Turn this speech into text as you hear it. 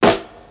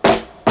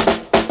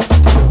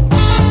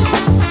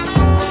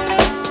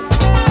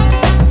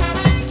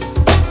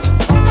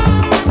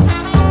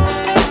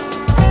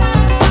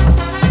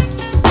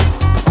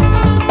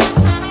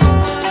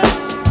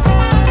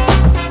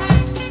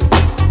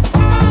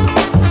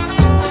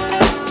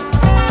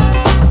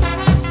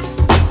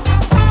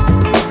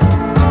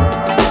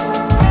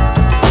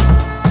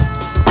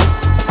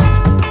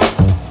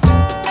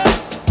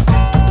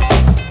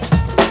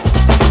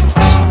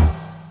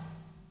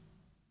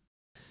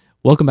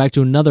Welcome back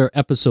to another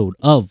episode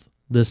of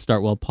the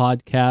Start Well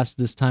podcast.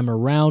 This time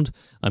around,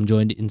 I'm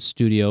joined in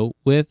studio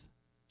with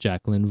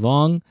Jacqueline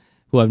Vong,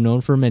 who I've known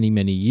for many,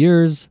 many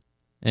years,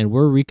 and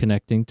we're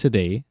reconnecting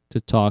today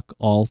to talk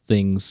all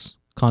things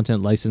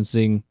content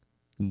licensing,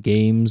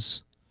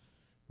 games,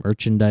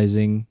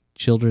 merchandising,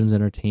 children's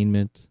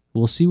entertainment.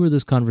 We'll see where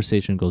this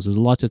conversation goes. There's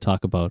a lot to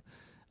talk about.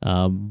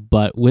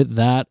 But with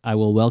that, I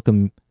will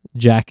welcome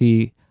Jack.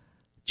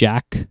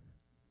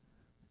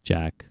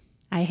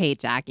 I hate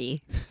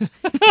Jackie.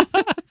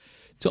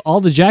 To all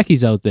the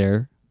Jackies out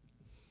there,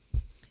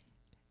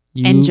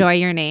 enjoy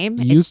your name.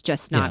 It's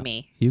just not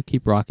me. You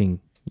keep rocking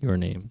your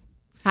name.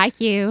 Hi,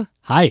 Q.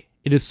 Hi.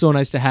 It is so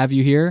nice to have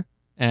you here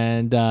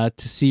and to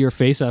see your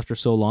face after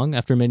so long,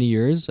 after many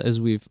years,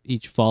 as we've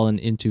each fallen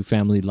into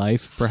family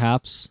life,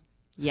 perhaps.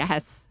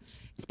 Yes.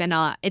 It's been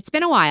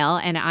a while,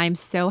 and I'm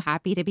so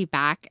happy to be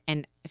back,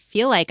 and I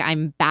feel like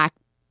I'm back,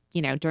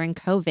 during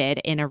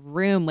COVID in a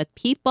room with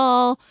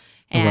people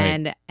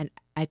and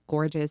a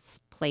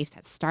gorgeous place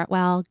at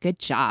Startwell. Good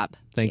job.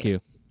 Thank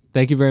you.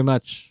 Thank you very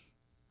much.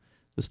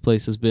 This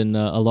place has been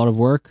a lot of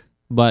work,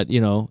 but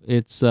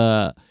it's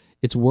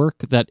work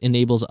that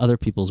enables other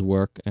people's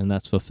work, and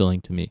that's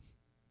fulfilling to me.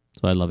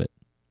 So I love it.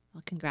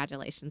 Well,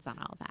 congratulations on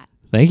all of that.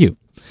 Thank you.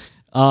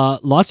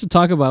 Lots to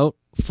talk about.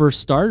 For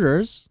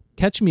starters,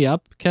 catch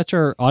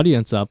our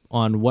audience up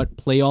on what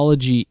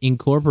Playology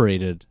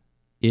Incorporated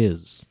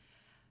is.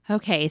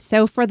 Okay,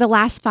 so for the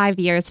last 5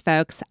 years,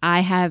 folks,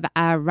 I have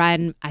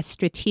run a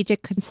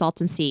strategic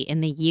consultancy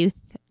in the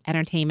youth,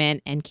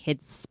 entertainment, and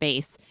kids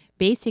space,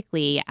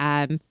 basically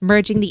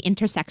merging the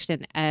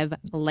intersection of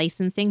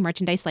licensing,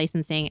 merchandise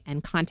licensing,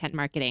 and content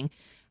marketing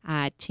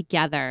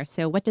together.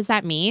 So what does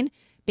that mean?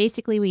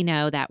 Basically, we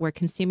know that we're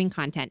consuming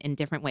content in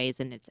different ways,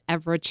 and it's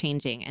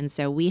ever-changing. And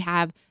so we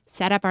have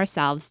set up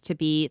ourselves to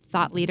be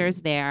thought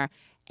leaders there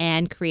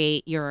and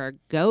create your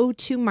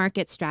go-to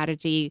market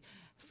strategy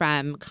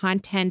from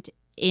content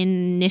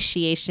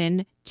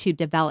initiation to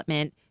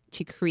development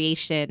to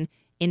creation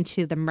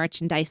into the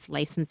merchandise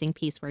licensing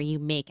piece where you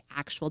make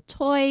actual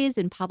toys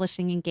and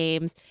publishing and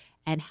games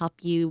and help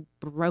you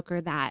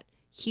broker that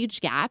huge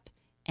gap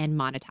and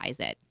monetize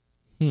it.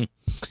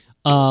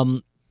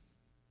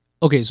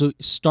 Okay, so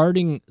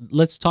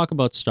let's talk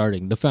about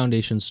starting the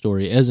foundation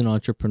story as an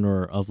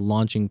entrepreneur of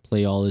launching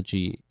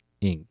Playology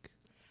Inc.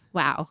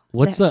 Wow.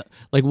 What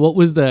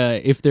was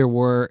if there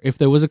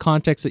was a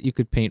context that you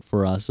could paint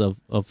for us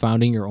of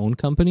founding your own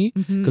company?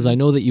 Because I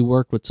know that you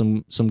work with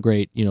some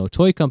great,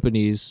 toy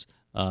companies,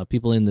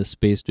 people in this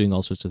space doing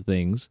all sorts of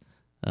things.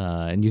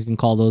 And you can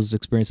call those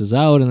experiences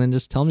out and then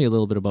just tell me a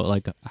little bit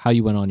about how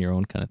you went on your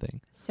own kind of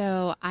thing.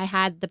 So I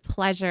had the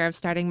pleasure of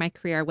starting my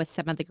career with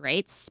some of the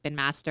greats, Spin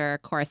Master,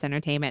 Chorus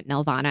Entertainment,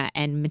 Nelvana,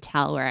 and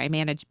Mattel, where I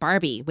managed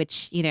Barbie,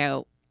 which,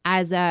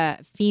 as a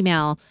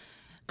female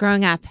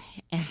growing up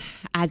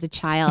as a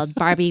child,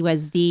 Barbie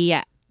was the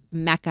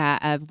mecca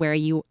of where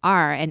you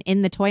are. And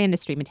in the toy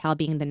industry, Mattel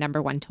being the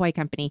number one toy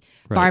company,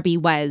 right, Barbie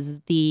was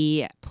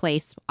the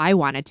place I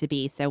wanted to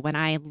be. So when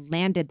I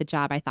landed the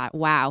job, I thought,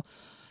 wow,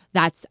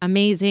 that's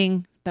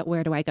amazing, but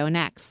where do I go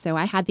next? So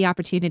I had the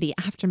opportunity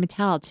after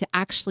Mattel to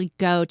actually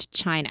go to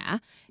China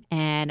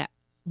and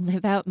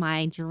live out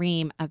my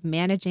dream of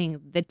managing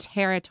the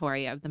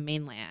territory of the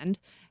mainland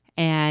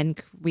and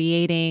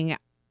creating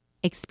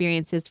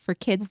experiences for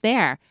kids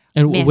there.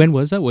 And when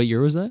was that? What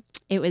year was that?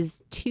 It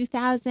was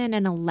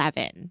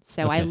 2011.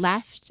 So okay. I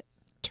left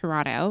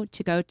Toronto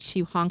to go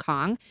to Hong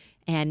Kong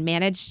and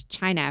manage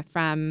China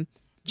from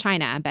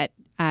China, but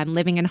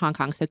living in Hong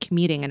Kong, so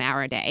commuting an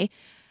hour a day.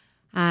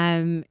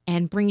 And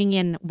bringing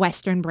in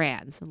Western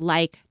brands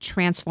like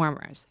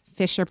Transformers,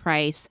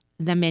 Fisher-Price,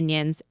 The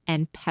Minions,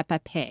 and Peppa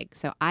Pig.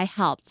 So I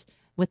helped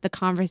with the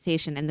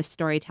conversation and the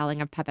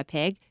storytelling of Peppa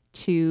Pig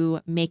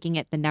to making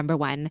it the number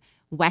one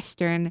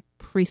Western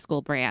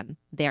preschool brand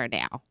there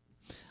now.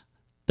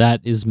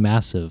 That is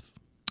massive.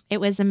 It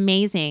was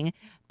amazing.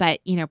 But,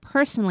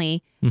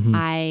 personally,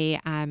 I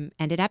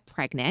ended up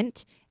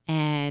pregnant.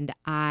 And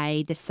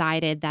I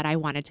decided that I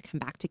wanted to come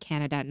back to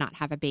Canada and not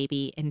have a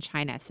baby in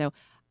China. So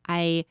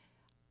I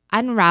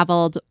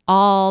unraveled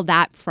all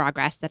that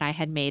progress that I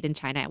had made in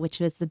China, which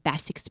was the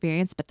best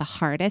experience, but the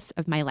hardest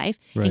of my life,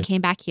 right, and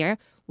came back here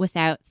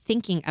without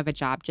thinking of a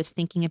job, just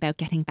thinking about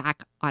getting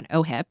back on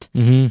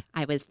OHIP.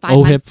 I was 5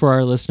 months. OHIP, for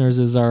our listeners,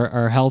 is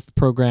our health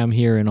program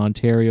here in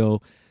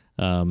Ontario.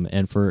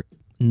 And for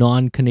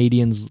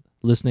non-Canadians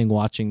listening,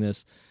 watching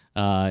this,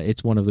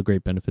 it's one of the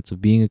great benefits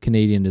of being a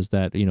Canadian is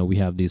that, we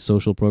have these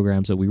social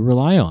programs that we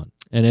rely on.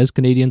 And as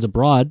Canadians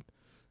abroad,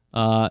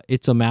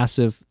 it's a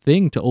massive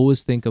thing to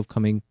always think of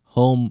coming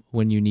home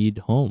when you need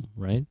home,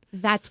 right?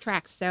 That's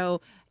correct.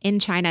 So in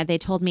China, they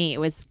told me it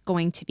was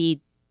going to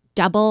be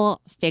double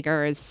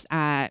figures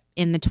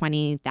in the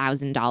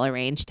 $20,000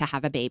 range to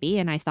have a baby.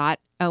 And I thought,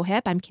 oh,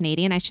 hip, I'm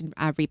Canadian. I should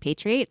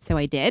repatriate. So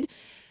I did.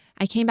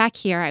 I came back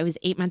here. I was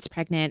 8 months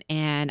pregnant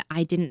and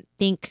I didn't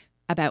think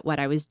about what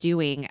I was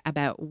doing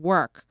about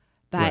work.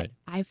 But right,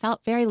 I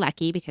felt very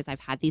lucky because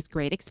I've had these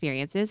great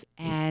experiences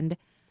and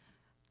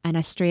an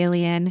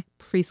Australian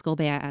preschool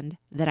band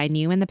that I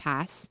knew in the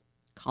past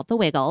called the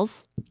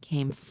Wiggles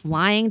came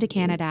flying to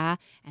Canada,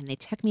 and they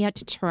took me out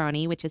to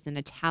Toroni, which is an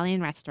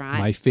Italian restaurant.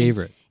 My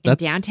favorite. In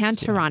downtown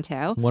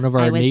Toronto. One of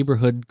our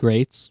neighborhood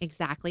greats.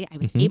 Exactly. I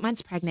was 8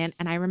 months pregnant,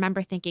 and I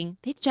remember thinking,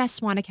 they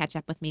just want to catch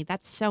up with me.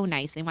 That's so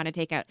nice. They want to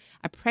take out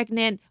a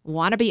pregnant,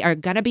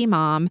 gonna be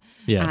mom.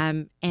 Yeah.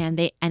 And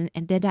they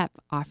ended up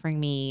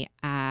offering me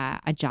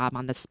a job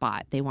on the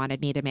spot. They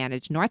wanted me to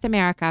manage North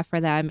America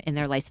for them in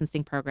their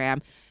licensing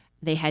program.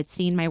 They had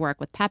seen my work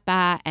with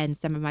Peppa and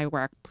some of my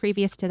work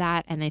previous to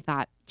that, and they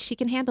thought, she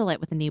can handle it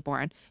with a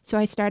newborn. So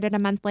I started a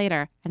month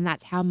later, and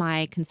that's how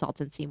my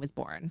consultancy was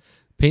born.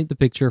 Paint the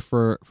picture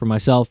for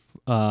myself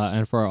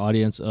and for our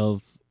audience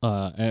of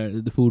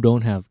who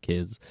don't have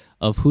kids,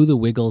 of who the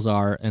Wiggles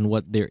are and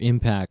what their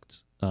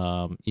impact,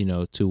 to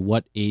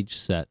what age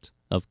set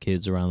of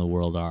kids around the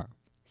world are.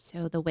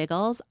 So the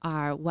Wiggles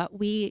are what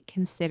we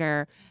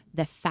consider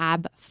the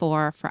Fab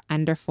Four for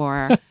under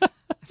four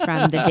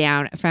from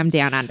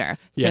down under.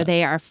 So Yeah.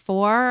 they are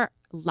 4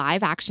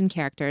 live action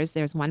characters.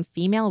 There's 1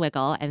 female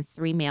Wiggle and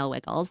 3 male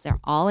Wiggles. They're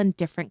all in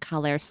different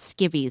colors,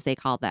 skivvies they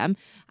call them.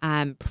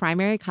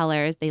 Primary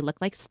colors. They look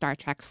like Star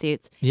Trek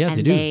suits. Yeah, and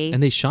they do.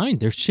 And they shine.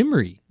 They're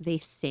shimmery. They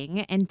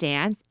sing and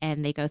dance,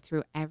 and they go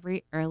through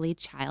every early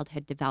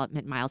childhood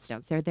development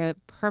milestone. So they're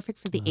perfect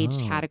for the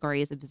age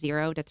categories of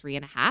 0 to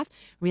 3.5,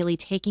 really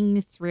taking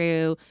you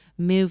through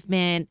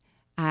movement,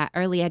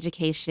 early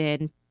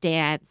education,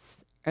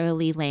 dance,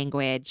 early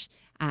language,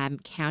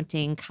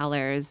 counting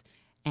colors,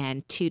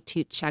 and toot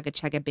toot chugga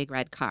chugga big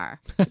red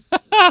car.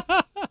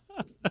 I've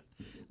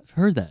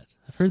heard that.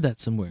 I've heard that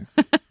somewhere.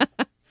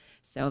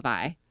 So have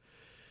I.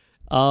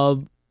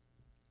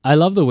 I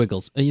love the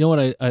Wiggles. And you know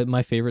what?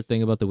 My favorite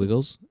thing about the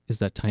Wiggles is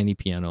that tiny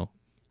piano.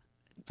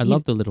 I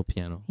love the little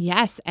piano.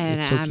 Yes, and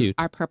It's so cute.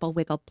 Our purple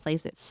Wiggle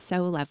plays it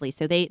so lovely.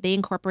 So they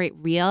incorporate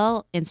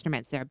real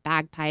instruments. They're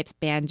bagpipes,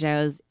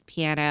 banjos,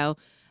 piano,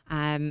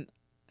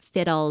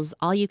 fiddles,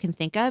 all you can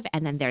think of.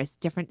 And then there's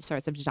different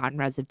sorts of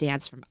genres of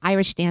dance, from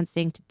Irish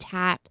dancing to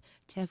tap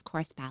to, of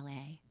course,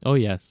 ballet. Oh,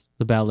 yes.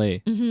 The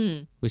ballet,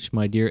 which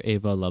my dear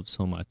Ava loves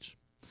so much.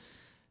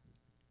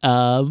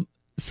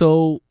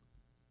 So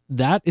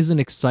that is an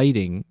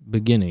exciting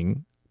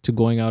beginning to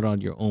going out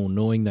on your own,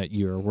 knowing that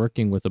you're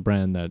working with a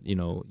brand that,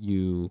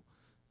 you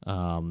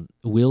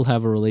will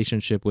have a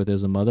relationship with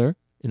as a mother,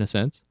 in a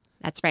sense.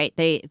 That's right.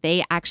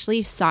 They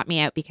actually sought me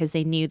out because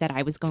they knew that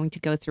I was going to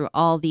go through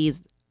all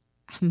these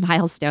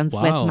milestones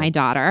with my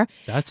daughter.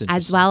 That's interesting.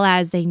 As well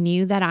as they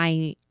knew that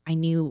I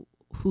knew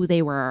who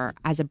they were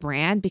as a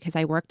brand, because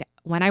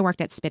when I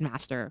worked at Spin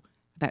Master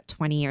about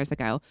 20 years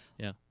ago.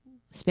 Yeah.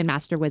 Spin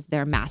Master was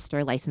their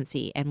master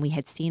licensee, and we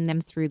had seen them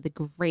through the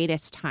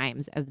greatest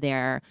times of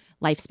their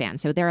lifespan.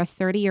 So they're a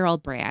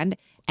 30-year-old brand.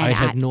 And I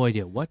had no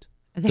idea. What?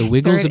 The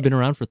Wiggles have been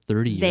around for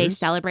 30 years? They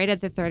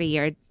celebrated the 30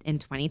 year in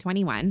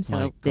 2021,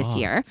 so this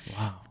year.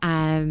 Wow.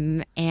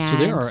 And so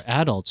there are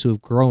adults who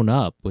have grown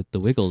up with the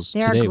Wiggles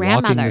today,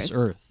 walking this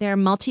earth.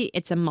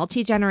 It's a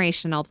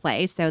multi-generational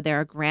play. So there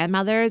are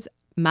grandmothers,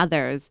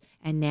 mothers,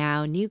 and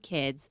now new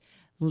kids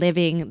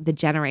living the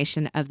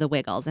generation of the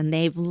Wiggles. And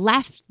they've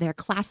left their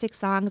classic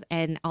songs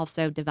and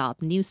also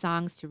developed new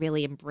songs to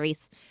really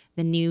embrace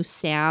the new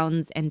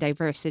sounds and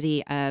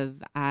diversity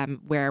of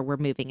where we're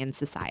moving in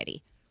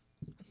society.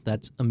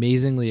 That's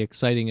amazingly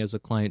exciting as a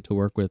client to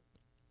work with.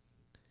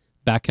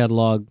 Back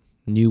catalog,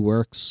 new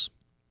works,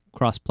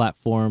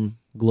 cross-platform,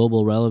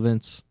 global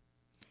relevance,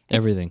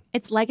 everything.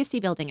 It's legacy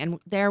building, and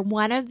they're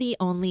one of the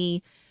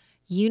only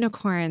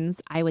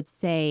unicorns, I would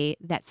say,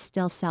 that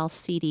still sell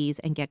CDs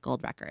and get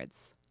gold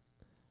records.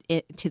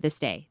 To this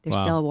day, they're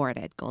still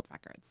awarded gold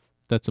records.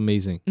 That's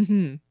amazing.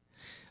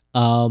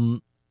 Mm-hmm.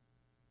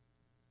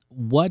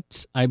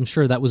 What I'm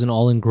sure that was an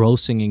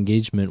all-engrossing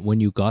engagement when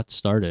you got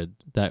started.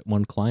 That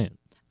one client.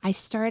 I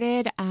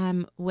started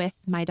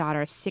with my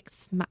daughter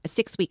 6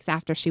 weeks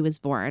after she was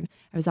born.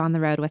 I was on the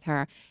road with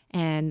her,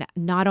 and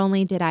not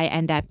only did I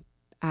end up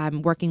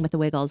working with the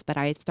Wiggles, but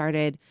I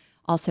started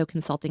also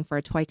consulting for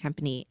a toy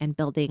company and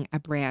building a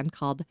brand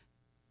called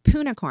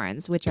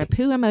Poonicorns, which are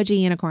poo emoji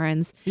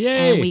unicorns.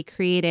 Yay! And we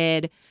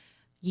created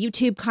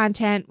YouTube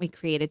content, we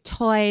created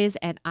toys,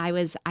 and I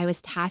was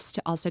tasked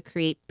to also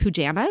create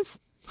pajamas,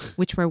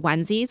 which were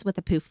onesies with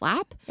a poo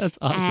flap. That's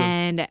awesome.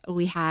 And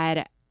we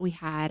had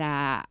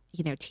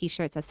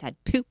T-shirts that said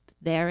 "poop,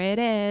 there it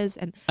is,"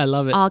 and I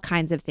love it. All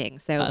kinds of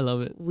things. So I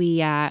love it. We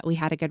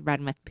had a good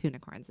run with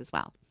Poonicorns as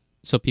well.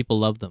 So people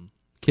love them.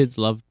 Kids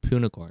love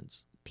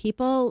Poonicorns.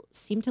 People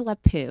seem to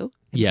love poo,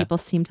 and Yeah. people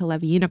seem to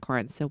love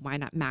unicorns. So why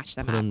not mash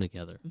them Put up? them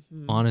together.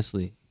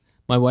 Honestly,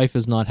 my wife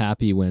is not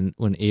happy when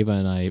Ava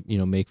and I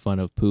make fun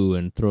of poo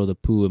and throw the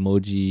poo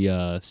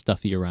emoji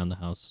stuffy around the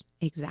house.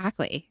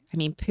 Exactly. I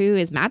mean, poo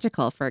is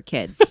magical for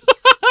kids.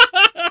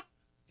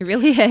 It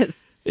really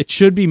is. It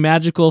should be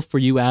magical for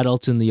you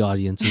adults in the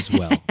audience as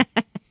well.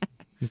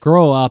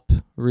 Grow up,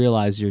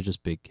 realize you're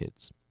just big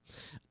kids.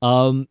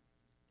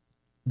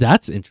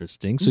 That's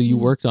interesting. So you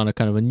worked on a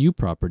kind of a new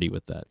property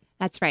with that.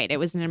 That's right. It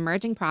was an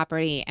emerging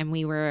property, and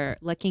we were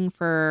looking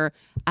for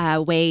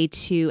a way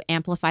to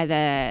amplify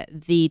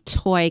the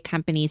toy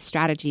company's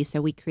strategy.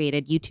 So we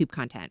created YouTube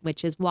content,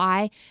 which is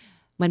why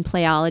when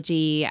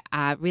Playology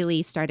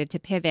really started to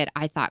pivot,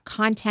 I thought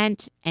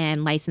content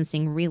and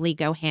licensing really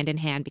go hand in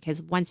hand,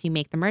 because once you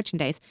make the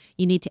merchandise,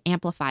 you need to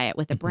amplify it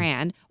with a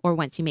brand, or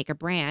once you make a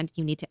brand,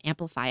 you need to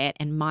amplify it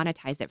and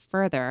monetize it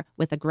further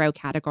with a grow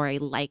category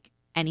like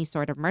any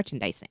sort of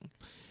merchandising.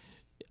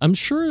 I'm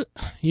sure,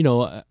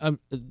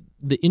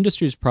 the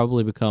industry has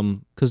probably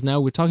become, because now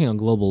we're talking on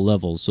global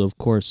levels, so of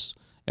course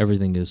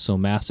everything is so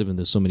massive and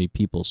there's so many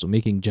people, so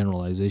making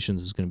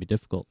generalizations is going to be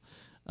difficult.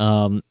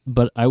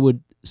 But I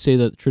would say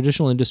that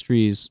traditional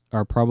industries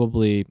are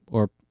probably,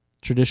 or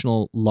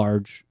traditional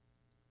large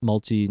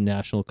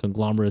multinational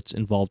conglomerates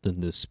involved in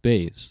this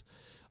space,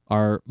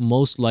 are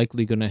most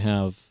likely going to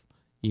have,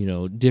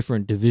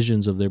 different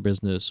divisions of their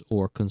business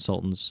or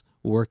consultants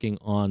working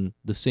on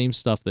the same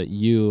stuff that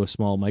you, a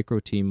small micro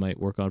team, might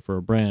work on for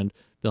a brand.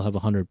 They'll have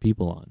 100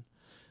 people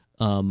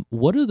on.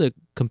 What are the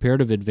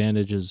comparative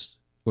advantages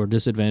or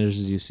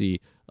disadvantages you see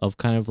of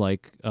kind of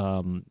like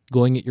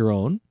going it your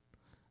own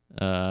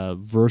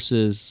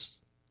versus,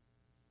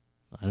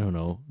 I don't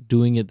know,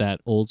 doing it that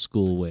old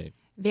school way?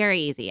 Very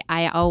easy.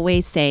 I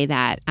always say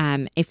that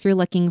if you're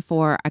looking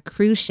for a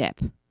cruise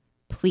ship,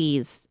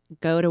 please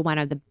go to one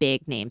of the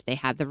big names. They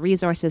have the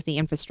resources, the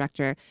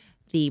infrastructure,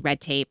 the red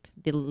tape,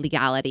 the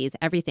legalities.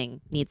 Everything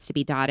needs to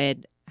be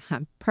dotted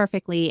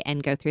perfectly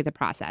and go through the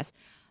process.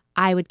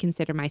 I would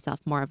consider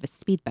myself more of a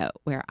speedboat,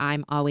 where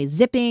I'm always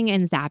zipping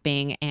and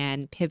zapping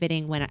and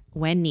pivoting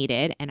when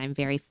needed, and I'm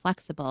very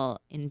flexible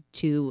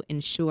to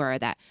ensure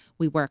that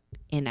we work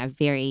in a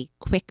very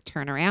quick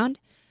turnaround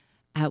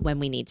when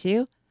we need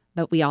to,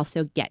 but we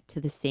also get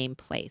to the same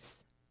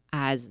place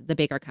as the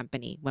bigger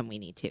company when we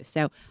need to.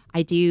 So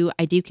I do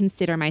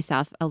consider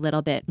myself a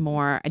little bit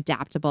more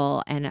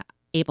adaptable and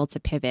able to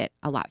pivot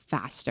a lot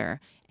faster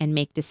and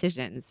make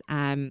decisions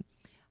on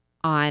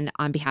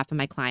behalf of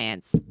my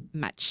clients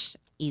much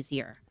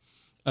easier.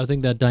 I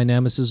think that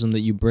dynamicism that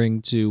you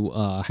bring to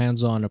a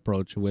hands-on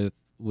approach with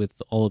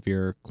all of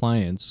your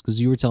clients, because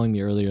you were telling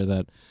me earlier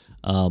that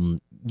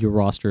your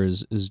roster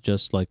is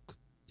just like,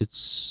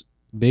 it's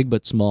big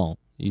but small.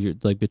 You're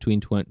like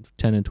between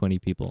 10 and 20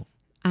 people.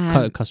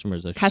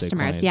 Customers, I should say.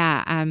 Customers,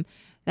 yeah.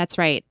 That's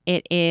right.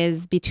 It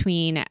is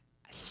between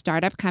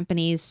startup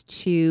companies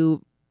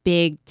to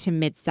big to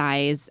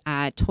mid-size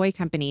toy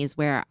companies,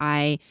 where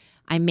I'm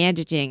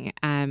managing,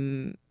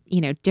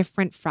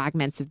 different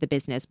fragments of the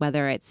business,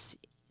 whether it's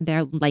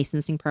their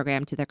licensing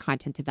program to their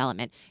content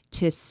development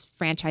to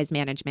franchise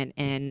management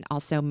and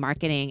also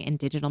marketing and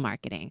digital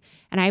marketing.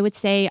 And I would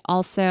say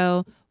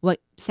also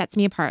what sets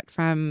me apart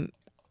from,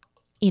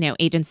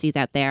 agencies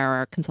out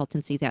there or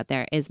consultancies out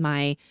there is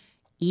my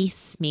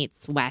East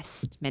meets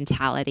West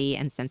mentality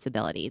and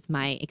sensibilities.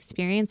 My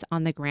experience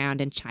on the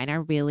ground in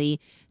China really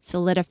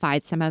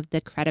solidified some of the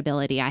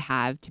credibility I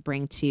have to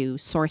bring to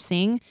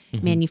sourcing,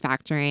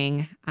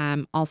 manufacturing,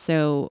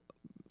 also,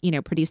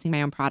 producing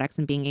my own products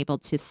and being able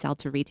to sell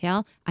to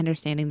retail,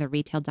 understanding the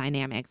retail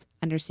dynamics,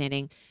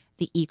 understanding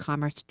the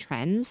e-commerce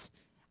trends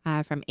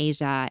from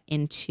Asia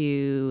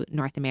into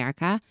North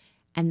America,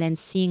 and then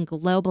seeing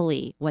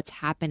globally what's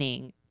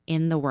happening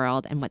in the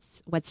world and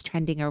what's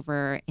trending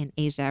over in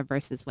Asia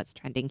versus what's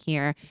trending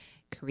here.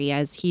 Korea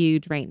is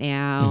huge right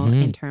now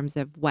in terms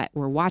of what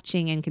we're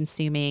watching and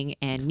consuming,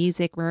 and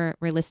music we're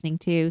listening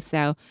to.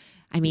 So,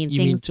 I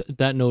mean,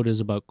 that note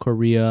is about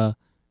Korea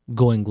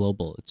going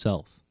global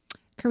itself.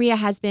 Korea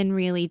has been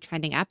really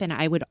trending up, and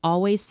I would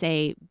always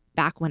say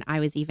back when I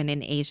was even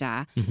in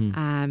Asia,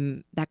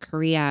 that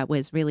Korea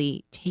was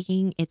really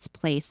taking its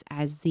place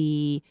as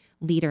the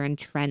leader in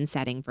trend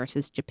setting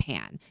versus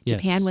Japan. Yes.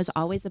 Japan was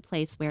always a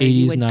place where 80s,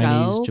 you would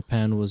 90s, go.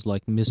 Japan was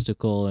like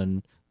mystical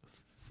and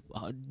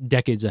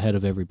decades ahead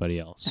of everybody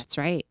else. That's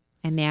right.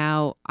 And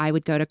now I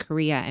would go to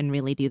Korea and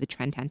really do the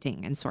trend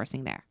hunting and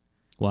sourcing there.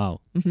 Wow.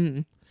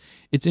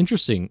 It's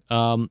interesting.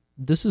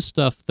 This is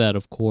stuff that,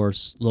 of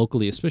course,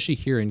 locally, especially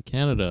here in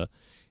Canada,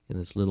 in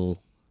this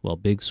little,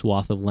 big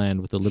swath of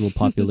land with a little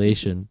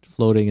population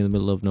floating in the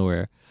middle of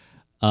nowhere,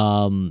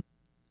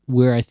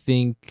 where I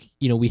think,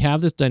 we have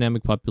this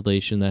dynamic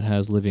population that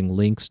has living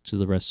links to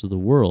the rest of the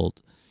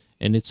world.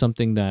 And it's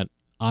something that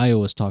I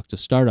always talk to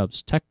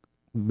startups,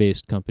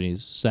 tech-based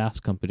companies, SaaS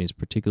companies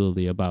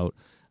particularly, about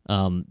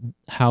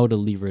how to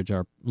leverage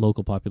our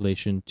local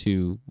population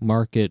to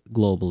market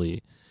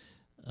globally.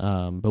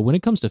 But when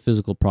it comes to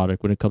physical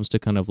product, when it comes to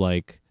kind of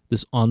like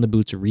this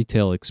on-the-boots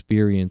retail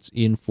experience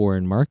in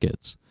foreign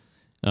markets,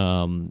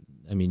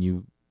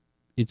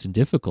 it's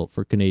difficult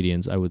for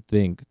Canadians, I would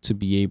think, to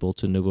be able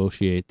to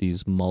negotiate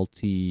these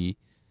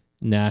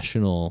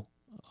multinational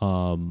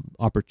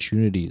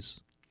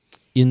opportunities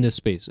in this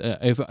space.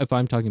 If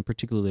I'm talking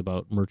particularly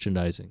about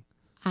merchandising,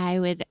 I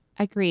would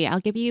agree. I'll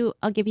give you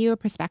a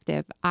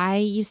perspective. I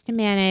used to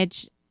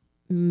manage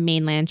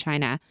mainland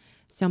China,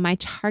 so my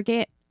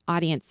target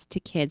audience to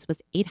kids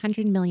was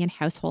 800 million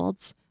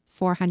households,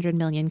 400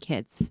 million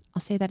kids.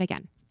 I'll say that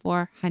again.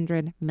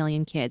 400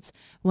 million kids.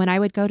 When I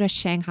would go to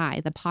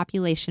Shanghai, the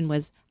population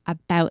was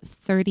about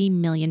 30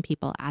 million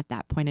people at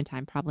that point in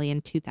time, probably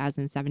in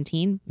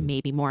 2017,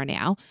 maybe more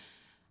now.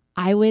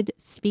 I would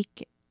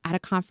speak at a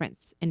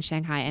conference in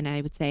Shanghai and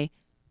I would say,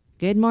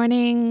 "Good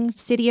morning,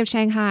 city of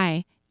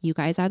Shanghai. You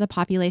guys are the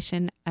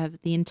population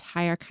of the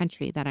entire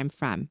country that I'm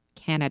from,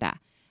 Canada.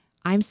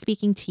 I'm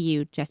speaking to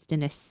you just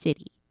in a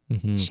city,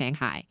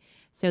 Shanghai."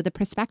 So the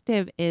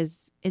perspective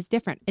is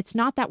different. It's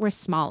not that we're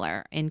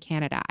smaller in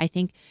Canada. I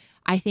think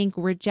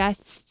we're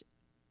just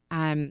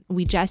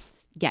we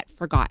just get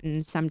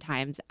forgotten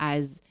sometimes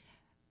as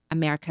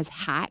America's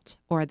hat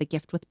or the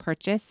gift with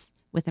purchase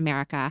with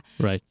America,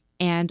 Right.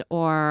 and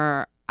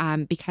or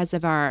because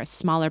of our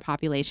smaller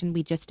population,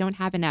 we just don't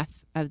have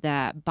enough of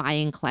the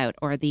buying clout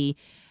or the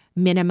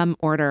minimum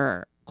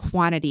order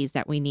quantities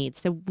that we need.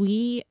 So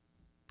we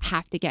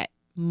have to get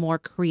more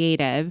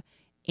creative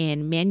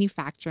in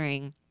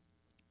manufacturing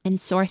and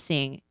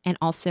sourcing and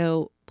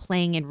also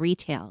playing in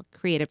retail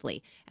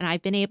creatively. And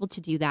I've been able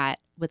to do that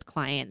with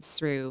clients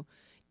through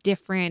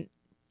different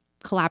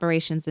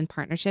collaborations and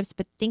partnerships,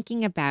 but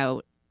thinking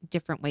about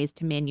different ways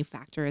to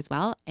manufacture as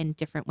well and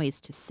different ways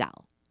to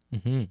sell.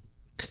 Mm-hmm.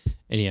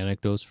 Any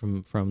anecdotes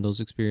from those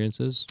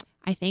experiences?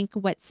 I think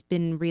what's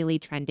been really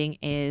trending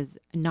is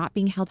not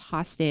being held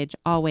hostage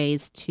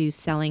always to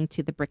selling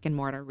to the brick and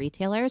mortar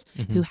retailers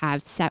who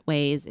have set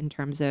ways in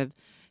terms of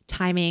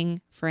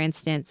timing. For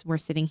instance, we're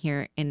sitting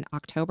here in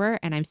October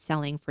and I'm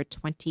selling for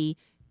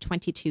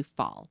 2022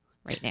 fall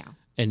right now.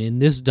 And in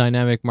this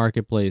dynamic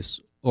marketplace,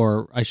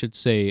 or I should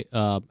say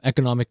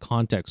economic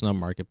context, not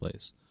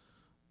marketplace,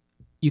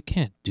 you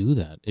can't do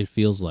that, it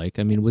feels like.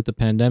 I mean, with the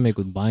pandemic,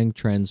 with buying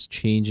trends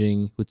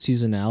changing, with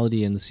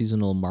seasonality and the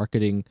seasonal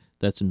marketing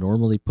that's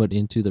normally put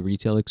into the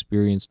retail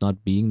experience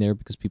not being there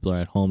because people are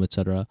at home,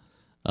 etc.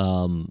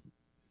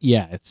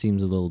 Yeah, it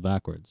seems a little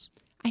backwards.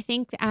 I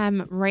think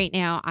right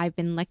now I've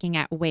been looking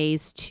at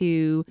ways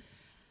to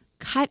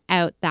cut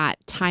out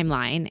that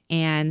timeline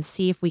and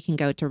see if we can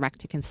go direct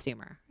to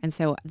consumer. And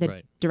so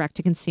the direct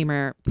to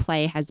consumer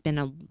play has been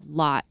a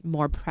lot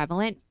more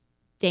prevalent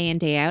day in,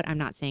 day out. I'm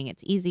not saying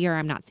it's easier.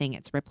 I'm not saying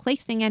it's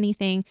replacing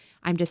anything.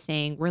 I'm just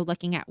saying we're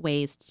looking at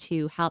ways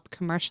to help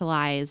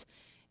commercialize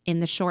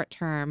in the short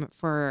term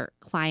for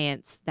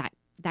clients that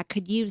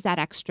could use that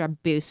extra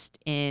boost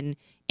in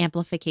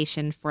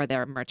amplification for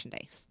their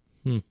merchandise.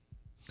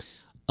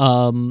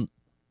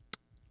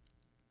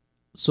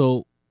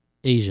 So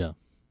Asia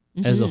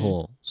as a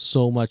whole,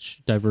 so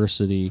much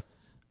diversity.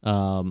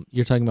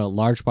 You're talking about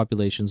large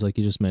populations, like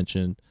you just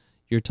mentioned.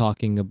 You're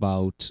talking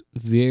about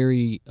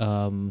very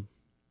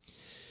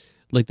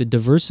like the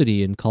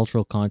diversity in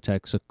cultural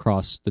contexts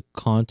across the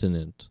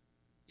continent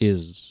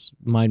is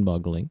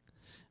mind-boggling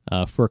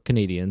for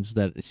Canadians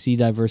that see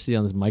diversity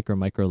on this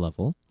micro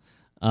level.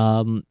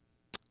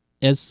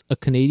 As a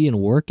Canadian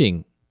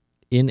working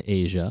in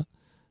Asia,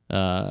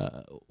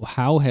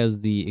 how has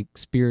the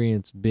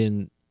experience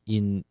been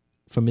in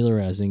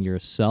familiarizing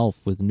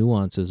yourself with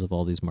nuances of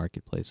all these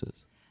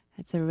marketplaces?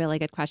 That's a really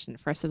good question.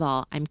 First of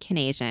all, I'm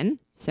Canadian,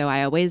 so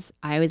I always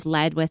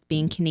led with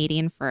being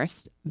Canadian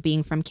first,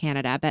 being from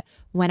Canada. But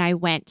when I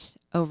went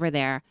over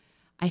there,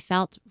 I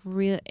felt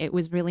it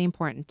was really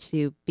important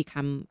to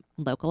become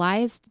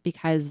localized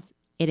because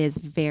it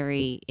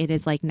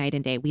is like night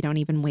and day. We don't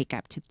even wake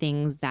up to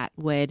things that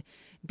would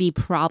be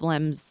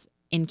problems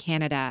in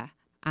Canada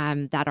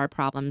that are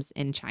problems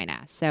in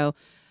China. So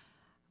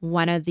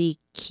one of the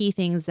key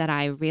things that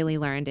I really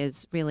learned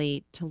is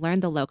really to learn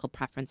the local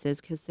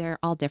preferences because they're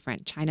all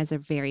different. China's a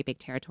very big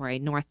territory.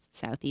 North,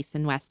 south, east,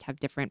 and west have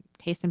different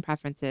tastes and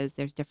preferences.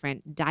 There's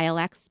different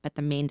dialects, but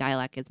the main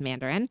dialect is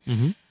Mandarin.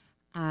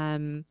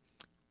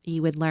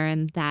 You would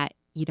learn that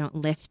you don't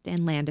lift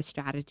and land a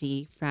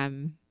strategy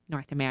from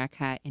North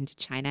America into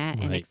China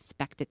and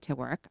expect it to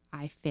work.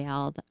 I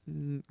failed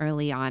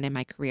early on in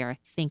my career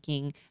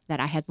thinking that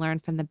I had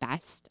learned from the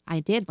best. I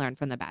did learn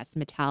from the best,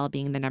 Mattel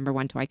being the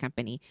 #1 toy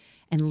company,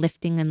 and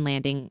lifting and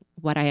landing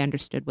what I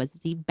understood was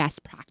the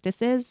best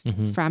practices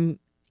from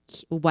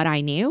what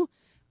I knew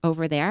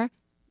over there,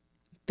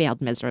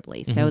 failed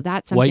miserably. So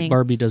that's something. White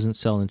Barbie doesn't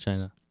sell in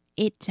China.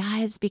 It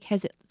does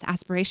because it's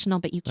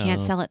aspirational, but you can't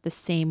sell it the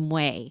same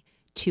way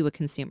to a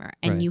consumer.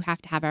 And you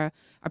have to have a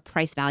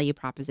price value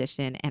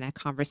proposition and a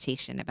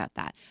conversation about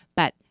that.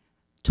 But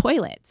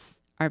toilets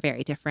are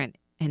very different.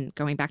 And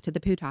going back to the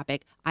poo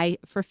topic,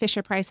 for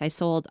Fisher Price, I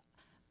sold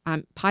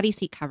potty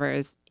seat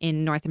covers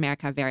in North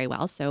America very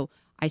well. So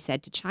I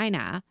said to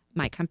China,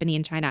 my company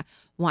in China,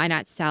 why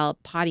not sell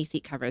potty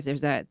seat covers?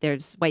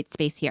 There's white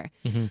space here.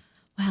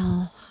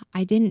 Well,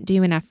 I didn't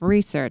do enough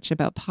research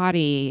about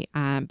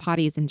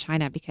potties in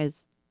China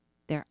because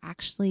they're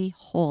actually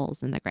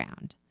holes in the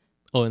ground.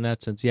 Oh, in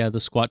that sense, yeah, the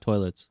squat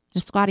toilets.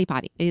 The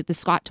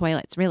squat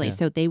toilets, really. Yeah.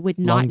 So they would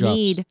not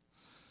need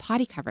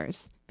potty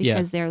covers Yeah.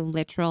 because they're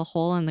literal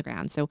hole in the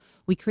ground. So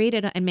we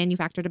created and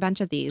manufactured a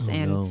bunch of these. Oh,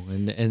 and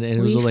no. And it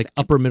was like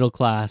upper middle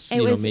class,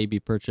 maybe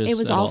purchase. It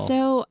was at all.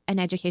 also an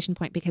education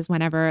point because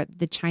whenever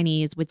the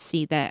Chinese would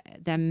see the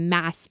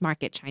mass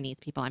market Chinese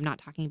people, I'm not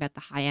talking about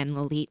the high end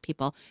elite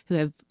people who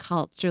have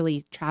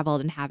culturally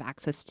traveled and have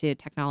access to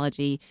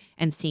technology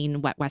and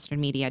seen what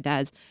Western media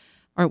does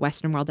or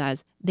Western world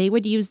does, they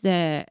would use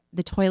the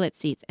toilet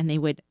seats and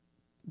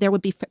there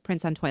would be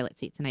footprints on toilet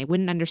seats. And I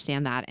wouldn't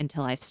understand that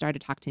until I started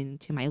talking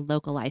to my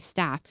localized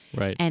staff.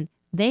 Right. And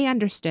they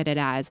understood it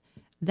as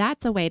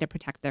that's a way to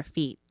protect their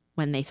feet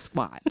when they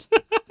squat.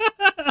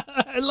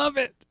 I love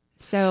it.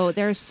 So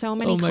there's so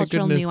many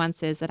cultural goodness.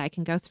 nuances that I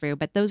can go through,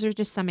 but those are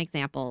just some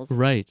examples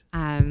Right.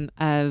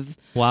 Of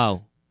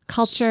Wow.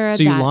 culture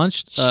So you that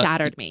launched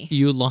shattered me.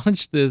 You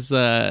launched this.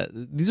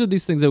 These are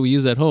these things that we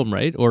use at home,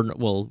 right? Or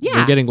we're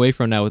Yeah. getting away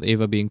from now with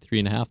Ava being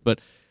 3.5, but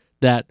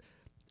that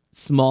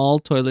small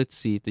toilet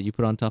seat that you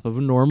put on top of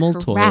a normal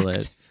Correct,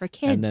 toilet for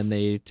kids. and then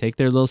they take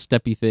their little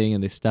steppy thing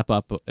and they step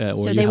up or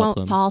so you they help won't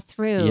them. fall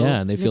through. Yeah,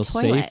 and they the feel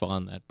toilet. safe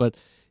on that. But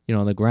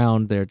on the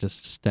ground, they're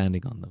just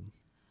standing on them.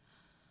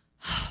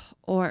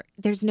 Or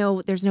there's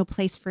no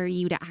place for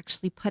you to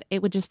actually put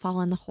it. Would just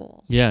fall in the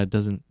hole. Yeah, it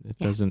doesn't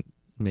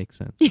make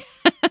sense.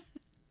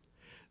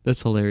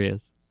 That's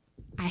hilarious.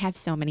 I have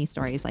so many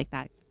stories like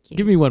that.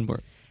 Give me one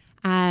more.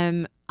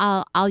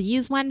 I'll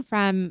use one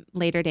from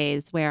later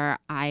days where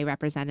I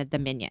represented the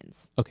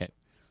Minions. Okay.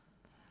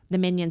 The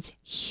Minions,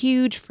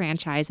 huge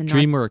franchise in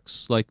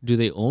DreamWorks, like, do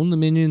they own the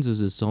Minions? Is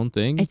it its own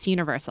thing? It's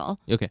Universal.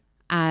 Okay.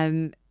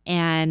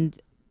 And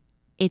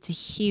it's a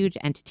huge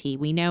entity.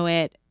 We know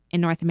it in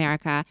North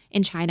America.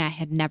 In China, it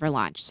had never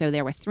launched. So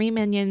there were 3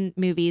 Minion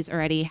movies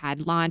already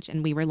had launched,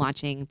 and we were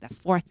launching the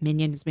 4th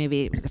Minions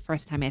movie. It was the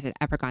first time it had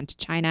ever gone to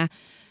China.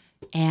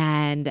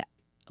 And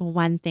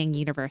one thing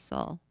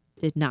Universal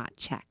did not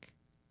check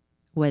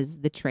was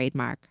the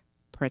trademark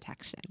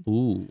protection.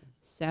 Ooh.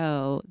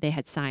 So they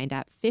had signed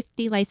up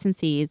 50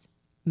 licensees,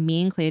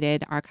 me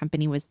included. Our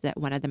company was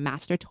one of the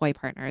master toy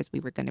partners. We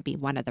were going to be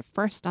one of the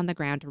first on the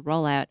ground to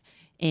roll out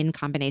in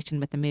combination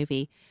with the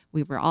movie.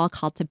 We were all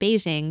called to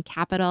Beijing,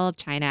 capital of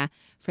China,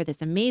 for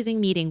this amazing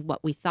meeting,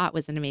 what we thought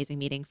was an amazing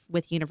meeting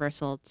with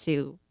Universal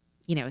to,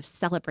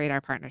 celebrate our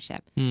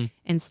partnership.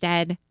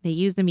 Instead, they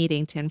used the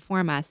meeting to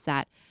inform us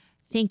that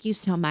thank you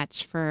so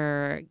much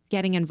for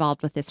getting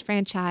involved with this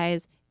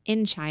franchise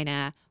in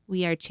China.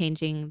 We are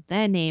changing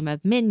the name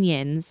of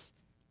Minions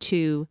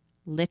to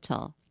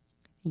Little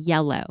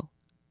Yellow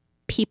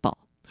People.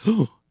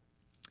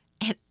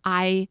 And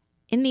I,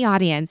 in the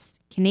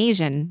audience,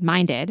 Canadian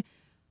minded,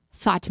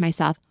 thought to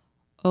myself,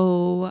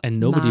 oh, and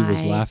nobody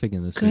was laughing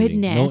in this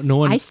meeting. goodness. No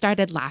one. I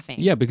started laughing.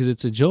 Yeah, because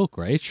it's a joke,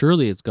 right?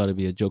 Surely it's got to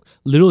be a joke.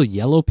 Little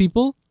yellow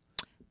people?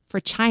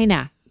 For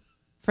China,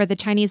 for the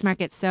Chinese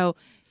market. So,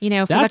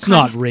 for that's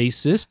not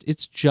racist.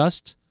 It's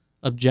just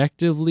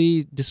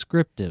objectively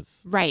descriptive.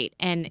 Right.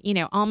 And,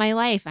 all my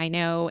life, I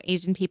know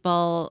Asian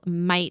people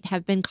might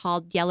have been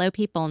called yellow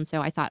people. And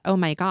so I thought, oh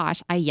my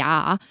gosh,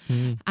 yeah.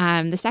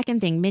 The second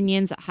thing,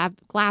 Minions have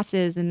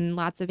glasses and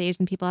lots of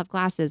Asian people have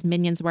glasses.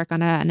 Minions work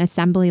on an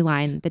assembly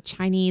line. The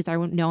Chinese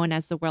are known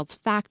as the world's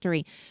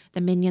factory.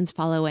 The Minions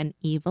follow an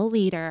evil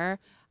leader.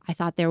 I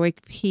thought there would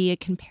be a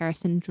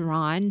comparison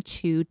drawn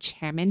to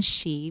Chairman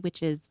Xi,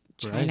 which is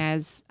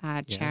China's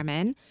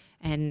chairman.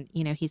 And,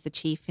 he's the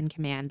chief in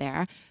command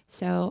there.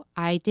 So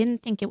I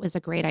didn't think it was a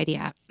great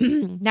idea.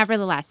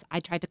 Nevertheless, I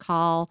tried to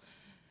call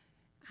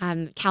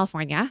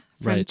California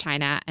from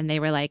China, and they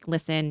were like,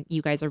 listen,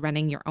 you guys are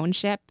running your own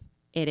ship.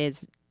 It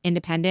is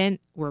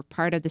independent. We're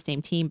part of the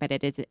same team, but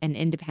it is an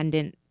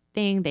independent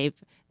thing.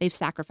 They've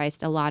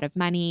sacrificed a lot of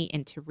money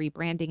into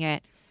rebranding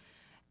it.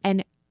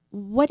 And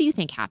what do you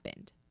think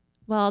happened?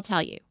 Well, I'll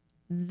tell you.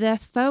 The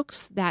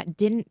folks that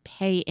didn't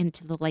pay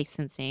into the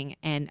licensing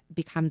and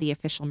become the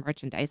official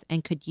merchandise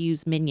and could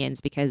use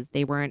Minions because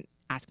they weren't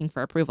asking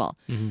for approval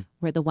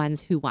were the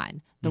ones who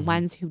won. The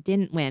ones who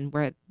didn't win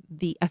were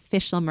the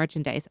official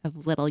merchandise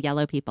of Little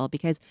Yellow People,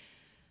 because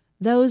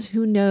those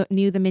who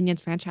knew the Minions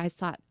franchise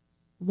thought,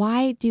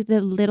 why do the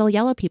Little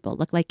Yellow People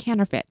look like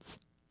counterfeits?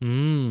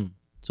 So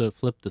it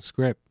flipped the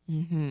script.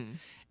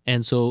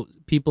 And so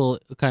people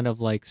kind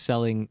of like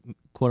selling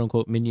quote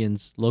unquote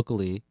Minions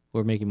locally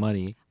were making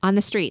money on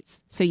the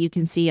streets. So you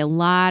can see a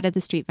lot of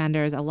the street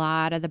vendors, a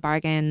lot of the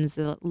bargains,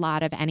 a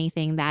lot of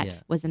anything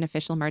that was an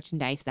official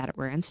merchandise that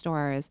were in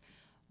stores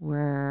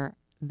were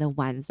the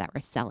ones that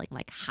were selling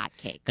like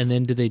hotcakes. And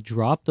then did they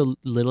drop the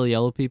Little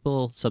Yellow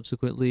People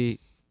subsequently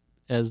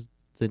as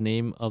the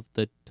name of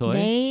the toy?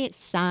 They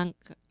sunk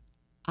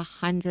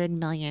 $100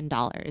 million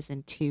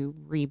into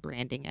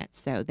rebranding it.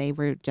 So they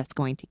were just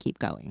going to keep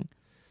going.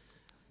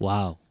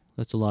 Wow.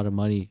 That's a lot of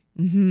money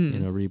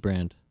in a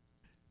rebrand.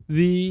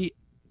 The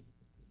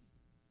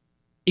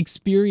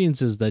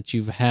experiences that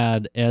you've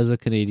had as a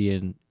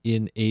Canadian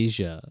in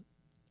Asia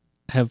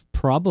have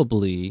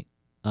probably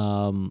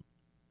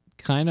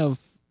kind of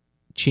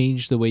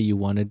changed the way you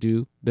want to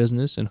do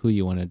business and who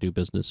you want to do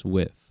business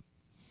with.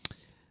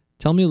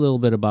 Tell me a little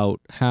bit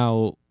about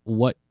how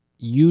what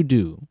you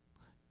do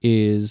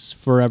is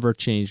forever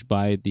changed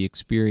by the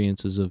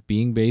experiences of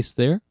being based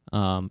there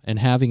and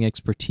having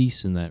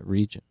expertise in that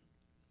region.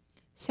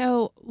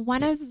 So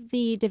one of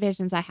the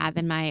divisions I have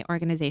in my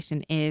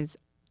organization is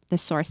the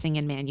sourcing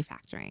and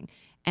manufacturing.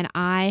 And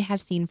I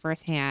have seen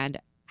firsthand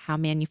how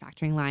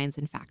manufacturing lines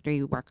and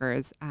factory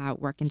workers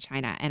work in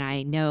China. And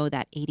I know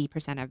that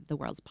 80% of the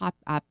world's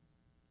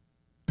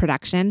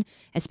production,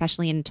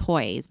 especially in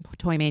toy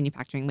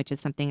manufacturing, which is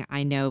something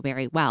I know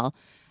very well,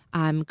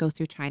 go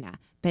through China.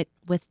 But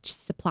with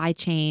supply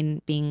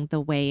chain being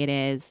the way it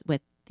is,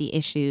 with the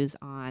issues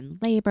on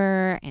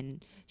labor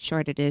and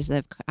shortages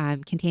of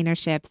container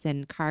ships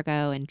and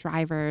cargo and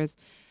drivers,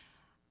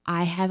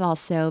 I have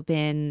also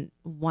been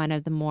one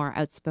of the more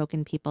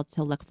outspoken people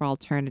to look for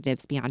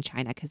alternatives beyond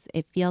China, because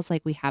it feels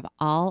like we have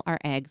all our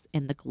eggs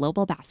in the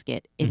global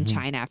basket in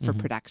China for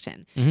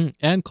production.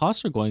 And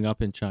costs are going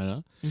up in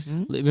China,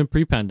 even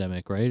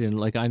pre-pandemic, right? And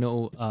like I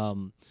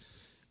know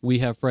we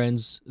have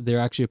friends, they're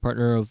actually a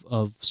partner of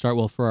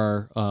Startwell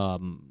for our,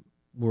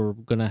 we're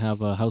going to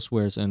have a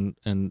housewares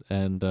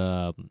and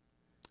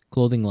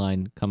clothing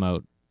line come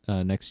out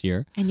next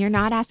year. And you're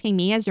not asking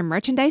me as your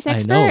merchandise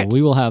expert? I know.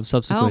 We will have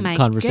subsequent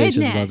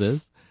conversations about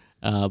this.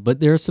 But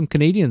there are some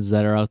Canadians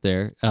that are out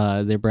there.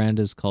 Their brand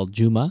is called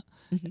Juma,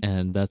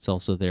 and that's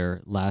also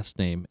their last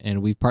name.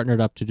 And we've partnered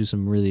up to do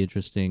some really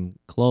interesting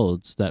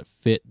clothes that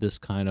fit this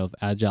kind of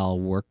agile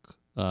work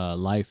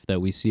life that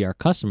we see our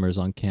customers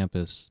on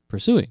campus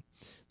pursuing.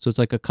 So it's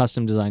like a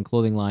custom designed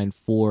clothing line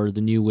for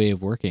the new way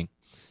of working.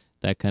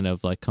 That kind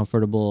of like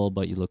comfortable,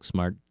 but you look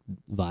smart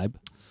vibe.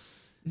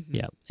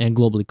 Yeah. And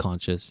globally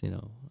conscious,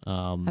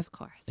 Of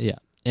course. Yeah.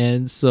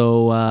 And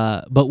so,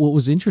 but what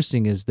was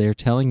interesting is they're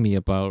telling me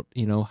about,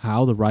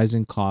 how the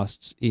rising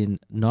costs in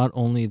not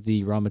only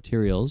the raw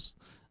materials,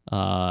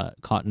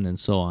 cotton and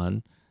so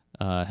on,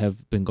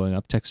 have been going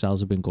up,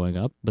 textiles have been going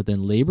up, but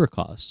then labor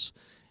costs.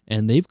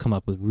 And they've come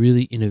up with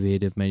really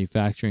innovative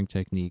manufacturing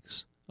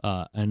techniques.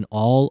 And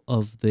all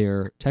of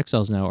their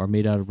textiles now are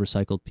made out of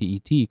recycled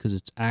PET, because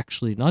it's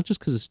actually not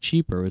just because it's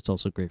cheaper, it's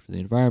also great for the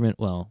environment.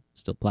 Well,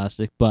 it's still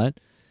plastic, but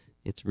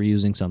it's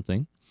reusing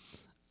something.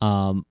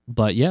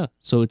 But yeah,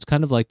 so it's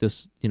kind of like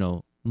this,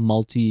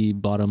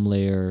 multi-bottom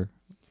layer.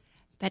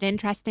 But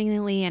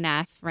interestingly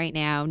enough, right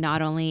now,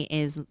 not only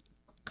is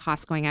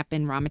cost going up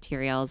in raw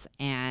materials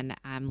and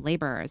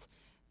laborers,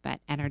 but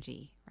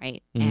energy,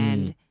 right?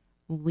 And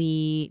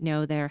we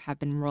know there have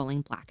been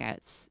rolling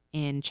blackouts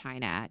in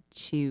China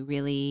to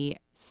really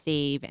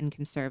save and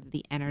conserve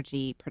the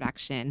energy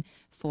production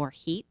for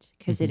heat,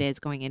 because it is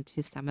going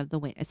into some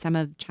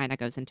of China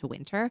goes into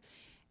winter,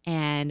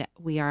 and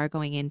we are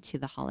going into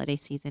the holiday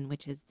season,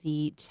 which is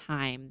the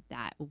time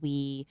that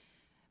we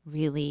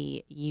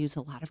really use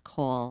a lot of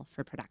coal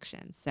for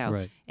production.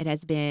 So it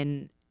has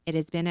been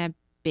a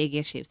big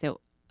issue. So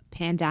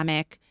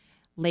pandemic,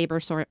 labor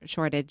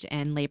shortage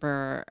and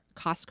labor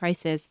cost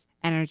crisis,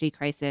 energy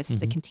crisis,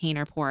 the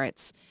container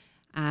ports,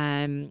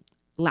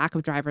 lack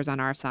of drivers on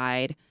our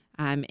side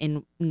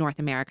in North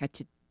America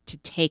to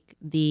take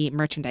the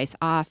merchandise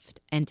off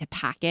and to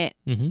pack it,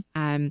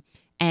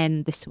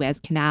 and the Suez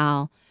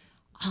Canal.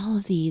 All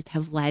of these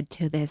have led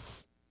to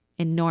this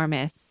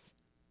enormous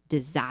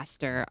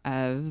disaster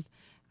of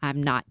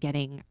not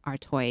getting our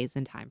toys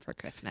in time for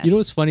Christmas.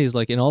 What's funny is,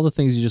 like, in all the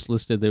things you just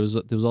listed, there was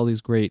all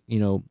these great,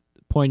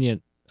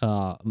 poignant,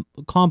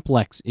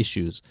 complex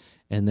issues,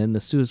 and then the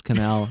Suez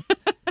Canal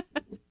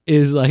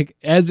is like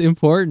as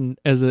important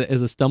as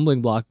a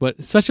stumbling block,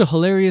 but such a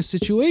hilarious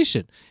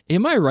situation.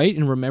 Am I right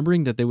in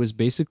remembering that there was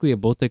basically a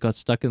boat that got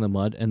stuck in the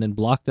mud and then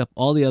blocked up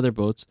all the other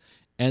boats,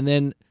 and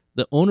then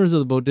the owners of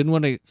the boat didn't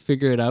want to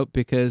figure it out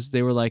because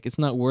they were like, it's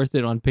not worth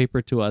it on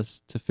paper to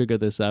us to figure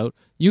this out.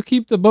 You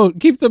keep the boat,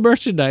 keep the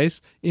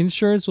merchandise,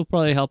 insurance will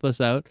probably help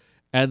us out.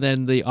 And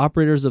then the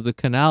operators of the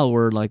canal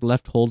were like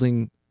left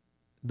holding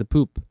the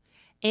poop.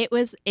 It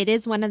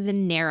is one of the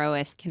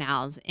narrowest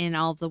canals in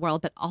all of the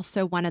world, but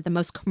also one of the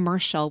most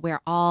commercial, where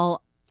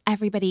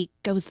everybody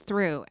goes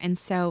through. And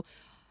so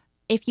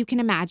if you can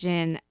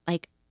imagine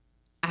like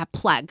a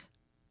plug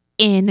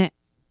in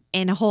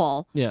a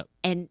hole,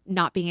 and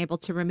not being able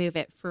to remove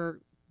it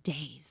for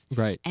days,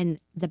 right? And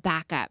the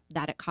backup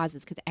that it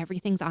causes, because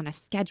everything's on a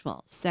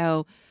schedule.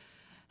 So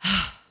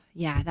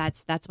yeah,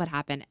 that's what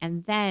happened.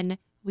 And then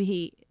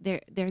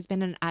there's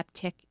been an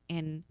uptick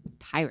in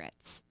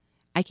pirates.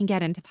 I can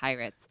get into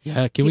pirates.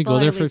 Yeah, can we go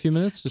there for a few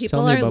minutes? Just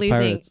tell me about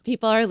pirates.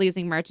 People are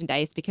losing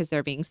merchandise because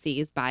they're being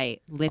seized by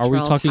literal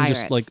pirates. Are we talking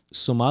pirates. just like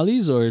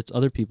Somalis, or it's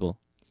other people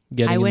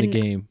getting in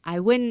the game? I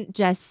wouldn't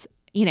just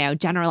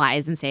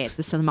generalize and say it's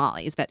the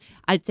Somalis, but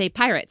I'd say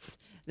pirates.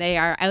 They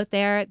are out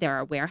there. There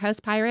are warehouse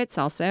pirates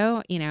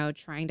also,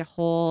 trying to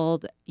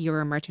hold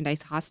your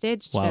merchandise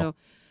hostage. Wow. So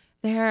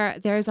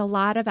there's a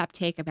lot of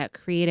uptake about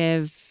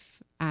creative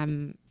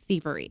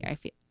thievery, I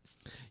feel.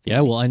 Yeah,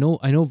 well, I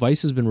know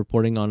Vice has been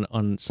reporting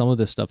on some of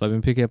this stuff. I've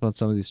been picking up on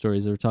some of these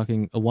stories. They're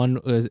talking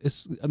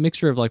it's a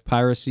mixture of like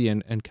piracy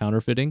and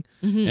counterfeiting,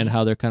 and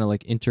how they're kind of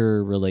like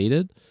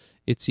interrelated,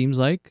 it seems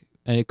like.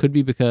 And it could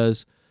be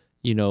because,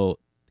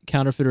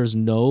 counterfeiters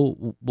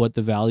know what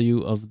the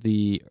value of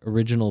the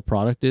original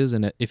product is,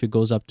 and if it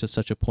goes up to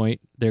such a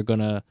point, they're going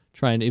to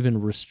try and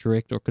even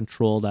restrict or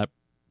control that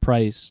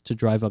price to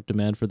drive up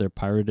demand for their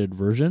pirated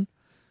version.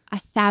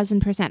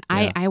 1,000%.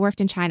 Yeah. I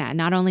worked in China, and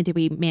not only did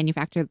we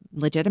manufacture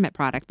legitimate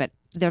product, but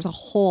there's a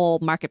whole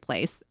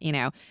marketplace,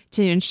 to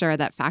ensure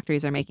that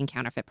factories are making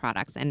counterfeit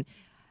products. And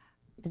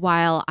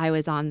while I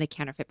was on the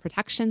counterfeit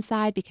protection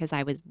side because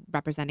I was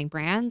representing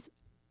brands,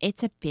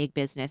 it's a big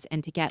business.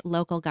 And to get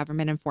local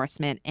government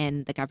enforcement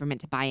and the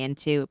government to buy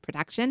into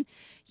protection,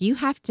 you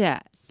have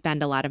to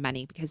spend a lot of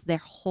money because their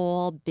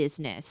whole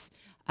business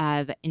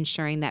of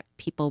ensuring that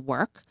people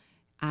work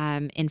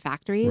in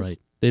factories. Right.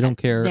 They don't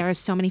care. There are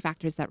so many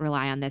factors that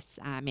rely on this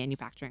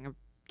manufacturing of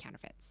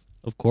counterfeits.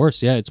 Of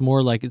course, yeah. It's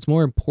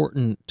more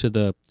important to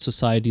the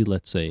society,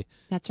 let's say,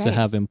 That's to right.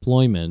 have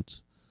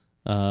employment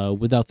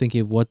without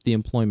thinking of what the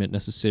employment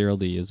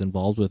necessarily is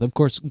involved with. Of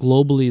course,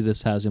 globally,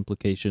 this has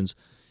implications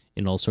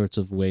in all sorts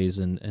of ways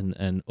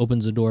and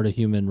opens the door to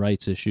human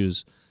rights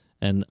issues.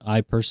 And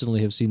I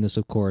personally have seen this,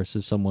 of course,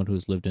 as someone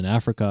who's lived in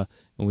Africa,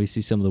 and we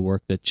see some of the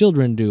work that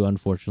children do,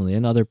 unfortunately,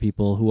 and other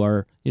people who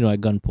are,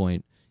 at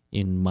gunpoint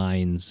in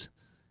mines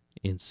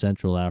in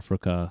Central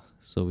Africa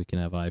so we can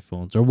have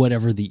iPhones or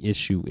whatever the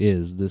issue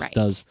is. This Right.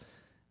 does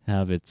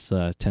have its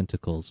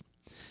tentacles.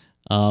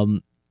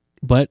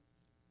 But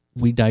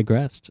we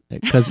digressed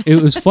because it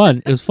was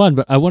fun. It was fun,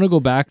 but I want to go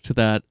back to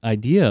that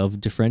idea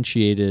of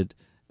differentiated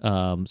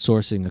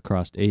sourcing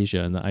across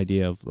Asia and the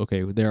idea of,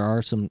 okay, there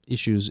are some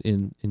issues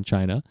in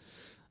China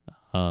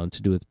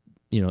to do with,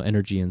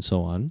 energy and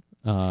so on.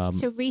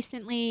 So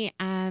recently,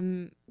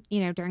 during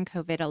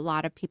COVID, a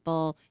lot of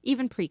people,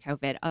 even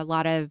pre-COVID, a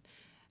lot of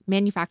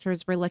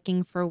manufacturers were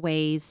looking for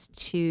ways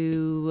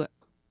to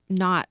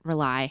not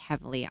rely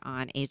heavily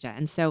on Asia.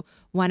 And so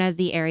one of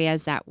the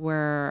areas that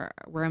were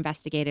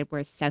investigated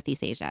was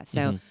Southeast Asia.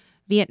 So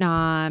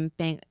Vietnam,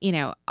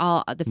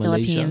 all the Malaysia.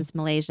 Philippines,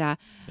 Malaysia.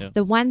 Yeah.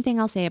 The one thing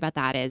I'll say about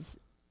that is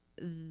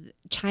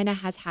China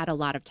has had a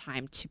lot of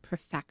time to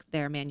perfect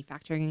their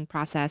manufacturing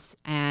process,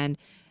 and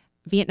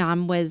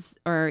Vietnam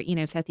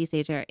Southeast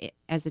Asia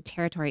as a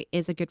territory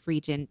is a good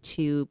region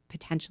to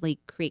potentially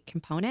create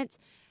components.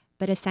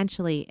 But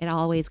essentially, it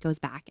always goes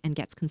back and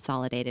gets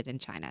consolidated in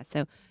China.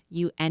 So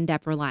you end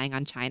up relying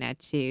on China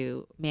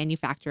to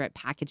manufacture it,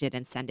 package it,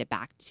 and send it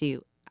back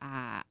to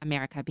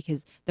America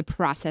because the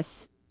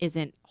process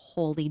isn't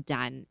wholly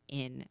done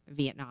in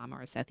Vietnam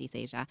or Southeast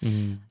Asia.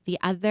 Mm-hmm. The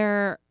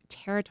other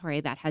territory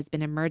that has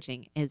been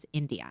emerging is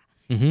India.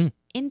 Mm-hmm.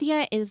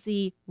 India is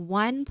the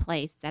one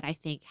place that I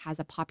think has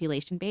a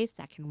population base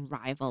that can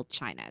rival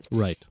China's.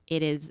 Right.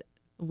 It is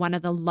one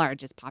of the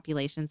largest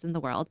populations in the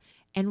world.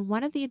 And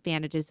one of the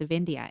advantages of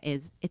India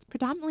is it's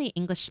predominantly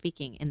English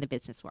speaking in the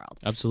business world.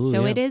 Absolutely.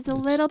 So yeah. it is a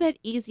little bit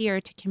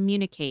easier to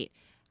communicate.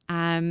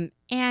 And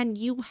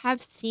we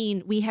have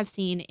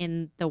seen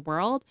in the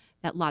world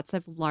that lots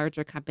of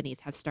larger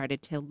companies have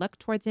started to look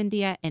towards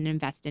India and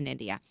invest in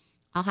India.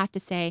 I'll have to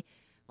say,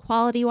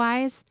 quality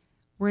wise,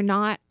 we're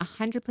not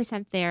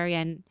 100% there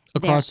yet.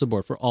 Across the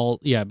board for all,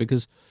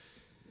 because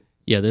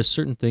there's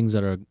certain things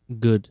that are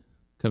good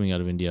coming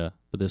out of India,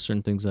 but there's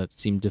certain things that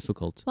seem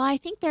difficult. Well, I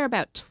think they're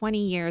about 20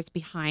 years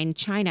behind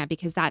China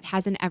because that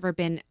hasn't ever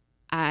been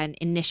an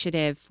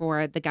initiative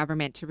for the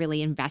government to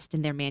really invest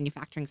in their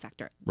manufacturing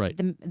sector. Right.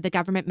 The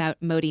government,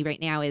 Modi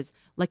right now, is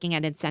looking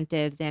at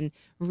incentives and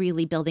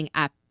really building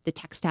up the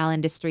textile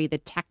industry, the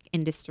tech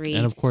industry.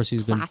 And of course,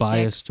 he's plastics. been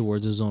biased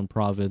towards his own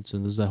province,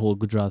 and there's that whole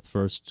Gujarat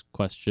First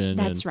question.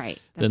 That's and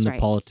right. Then the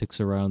politics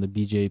around the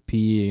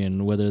BJP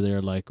and whether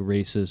they're like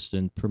racist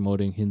and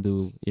promoting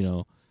Hindu,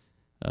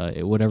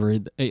 whatever.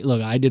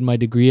 Look, I did my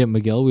degree at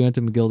McGill. We went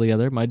to McGill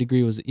together. My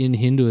degree was in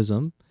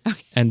Hinduism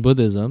and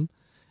Buddhism.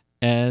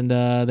 And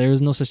there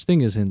is no such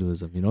thing as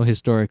Hinduism,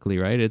 historically,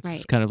 right?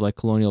 It's kind of like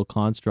colonial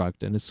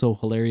construct. And it's so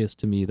hilarious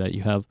to me that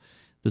you have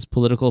this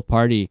political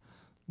party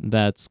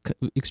that's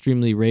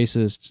extremely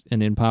racist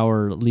and in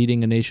power,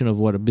 leading a nation of,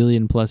 1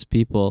 billion plus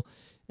people,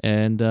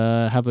 and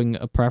having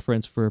a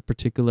preference for a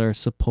particular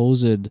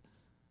supposed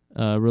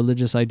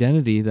religious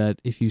identity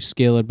that, if you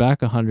scale it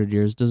back 100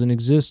 years, doesn't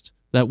exist.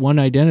 That one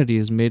identity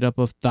is made up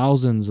of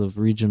thousands of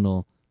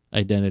regional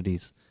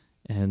identities.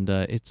 And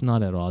it's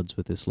not at odds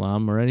with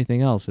Islam or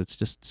anything else. It's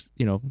just,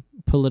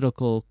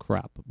 political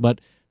crap. But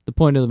the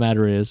point of the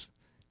matter is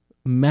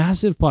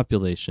massive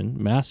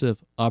population,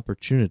 massive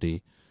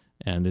opportunity,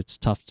 and it's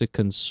tough to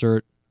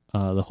concert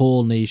the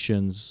whole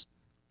nation's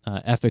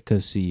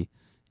efficacy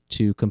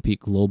to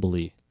compete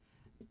globally.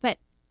 But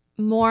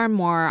more and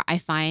more, I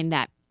find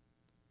that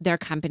there are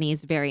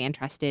companies very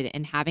interested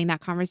in having that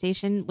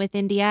conversation with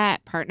India,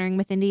 partnering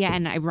with India.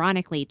 And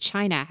ironically,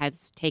 China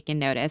has taken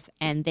notice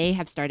and they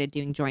have started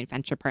doing joint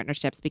venture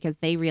partnerships because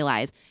they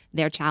realize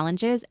their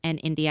challenges, and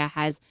India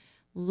has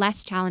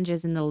less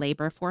challenges in the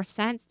labor force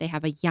sense. They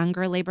have a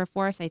younger labor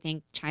force. I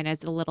think China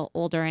is a little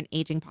older and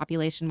aging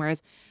population,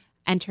 whereas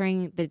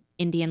entering the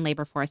Indian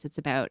labor force, it's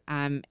about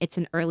it's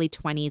an early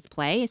 20s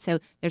play. So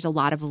there's a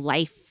lot of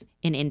life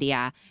in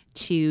India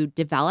to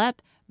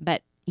develop,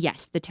 but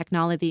yes, the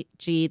technology,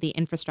 the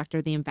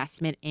infrastructure, the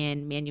investment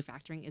in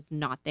manufacturing is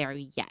not there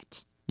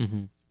yet.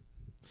 Mm-hmm.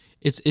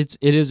 It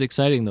is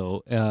exciting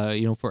though,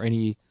 for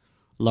any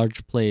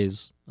large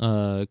plays,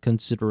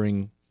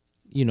 considering,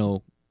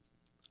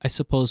 I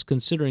suppose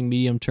considering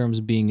medium terms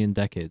being in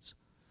decades,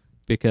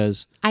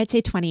 because I'd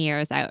say 20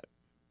 years out,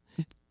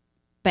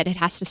 but it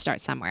has to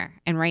start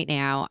somewhere. And right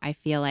now, I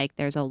feel like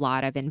there's a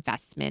lot of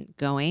investment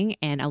going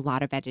and a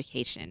lot of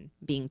education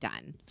being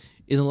done.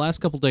 in the last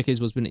couple decades,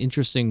 what's been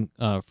interesting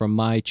from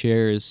my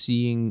chair is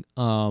seeing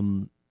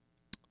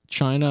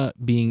China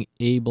being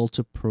able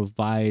to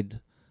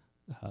provide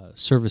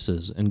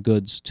services and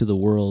goods to the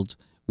world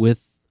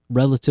with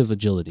relative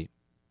agility.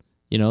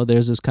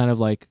 There's this kind of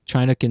like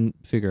China can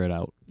figure it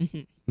out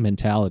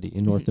mentality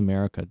in North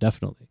America,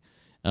 definitely.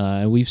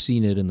 And we've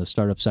seen it in the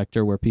startup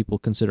sector where people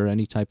consider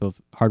any type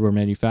of hardware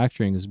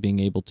manufacturing as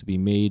being able to be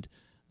made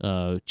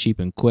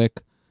cheap and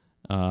quick.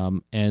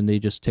 And they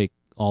just take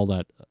all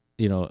that,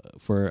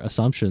 for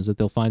assumptions that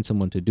they'll find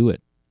someone to do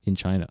it in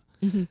China.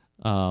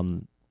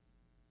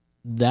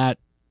 That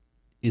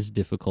is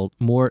difficult.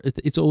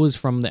 It's always,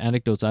 from the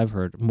anecdotes I've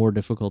heard, more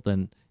difficult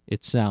than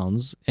it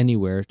sounds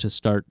anywhere to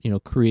start,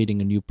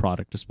 creating a new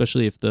product,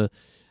 especially if the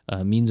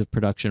means of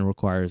production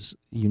requires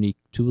unique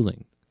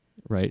tooling,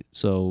 right?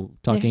 So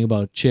talking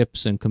about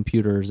chips and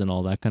computers and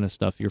all that kind of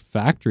stuff, your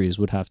factories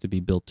would have to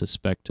be built to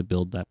spec to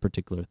build that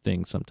particular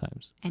thing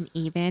sometimes. And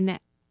even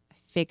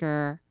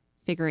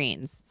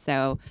figurines.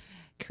 So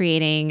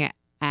creating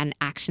an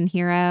action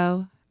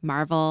hero,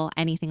 Marvel,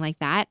 anything like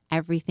that,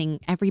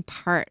 every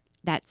part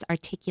that's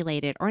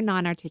articulated or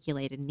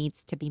non-articulated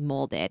needs to be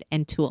molded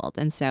and tooled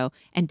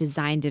and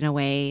designed in a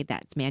way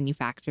that's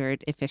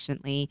manufactured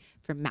efficiently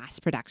for mass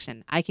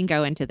production. I can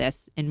go into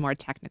this in more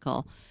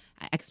technical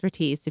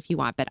expertise if you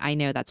want, but I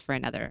know that's for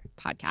another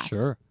podcast.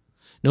 Sure.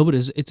 No, but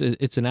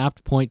it's an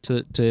apt point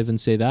to even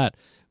say that,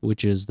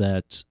 which is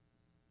that,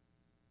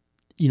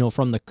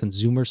 from the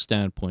consumer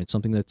standpoint,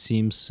 something that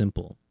seems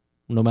simple,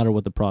 no matter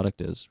what the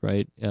product is,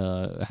 right,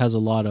 has a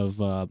lot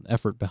of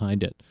effort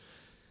behind it.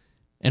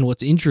 And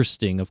what's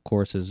interesting, of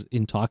course, is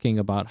in talking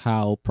about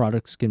how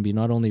products can be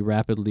not only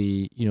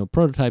rapidly,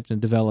 prototyped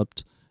and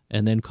developed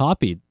and then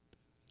copied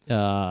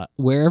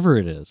wherever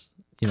it is.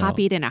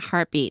 Copied in a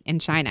heartbeat in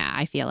China,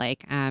 I feel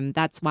like.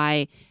 That's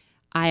why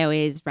I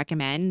always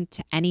recommend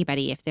to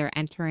anybody, if they're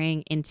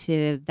entering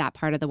into that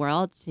part of the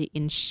world, to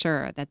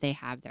ensure that they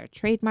have their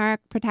trademark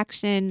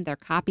protection, their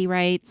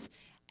copyrights,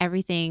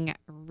 everything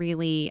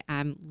really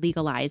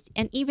legalized.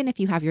 And even if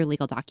you have your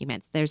legal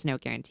documents, there's no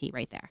guarantee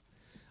right there.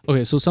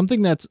 Okay, so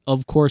something that's,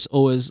 of course,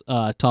 always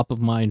top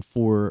of mind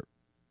for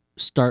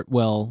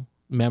Startwell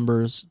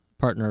members,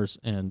 partners,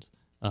 and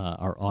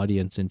our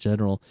audience in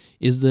general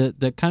is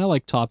the kind of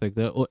like topic,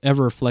 the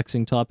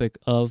ever-flexing topic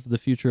of the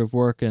future of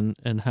work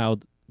and how,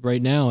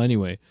 right now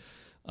anyway,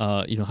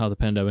 how the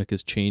pandemic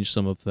has changed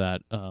some of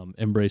that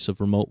embrace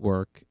of remote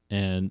work.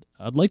 And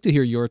I'd like to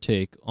hear your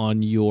take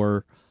on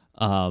your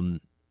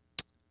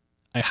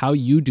how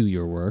you do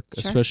your work,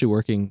 Sure. especially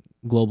working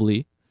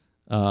globally.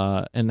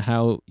 And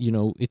how,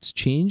 it's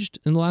changed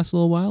in the last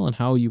little while and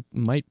how you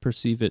might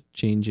perceive it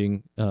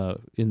changing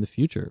in the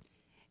future.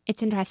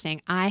 It's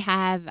interesting. I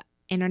have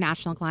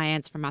international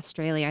clients from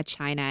Australia,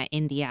 China,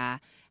 India,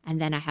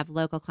 and then I have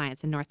local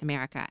clients in North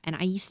America. And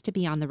I used to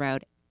be on the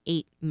road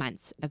 8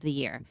 months of the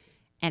year.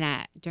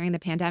 And during the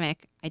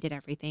pandemic, I did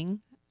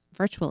everything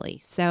virtually.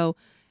 So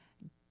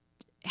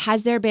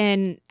has there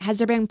been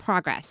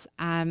progress?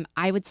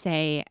 I would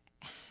say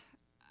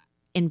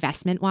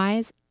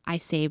investment-wise, I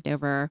saved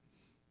over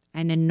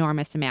an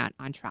enormous amount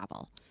on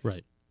travel,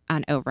 right,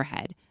 on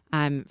overhead,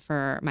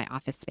 for my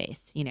office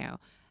space.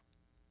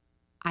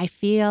 I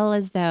feel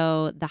as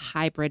though the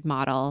hybrid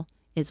model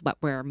is what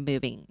we're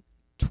moving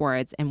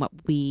towards and what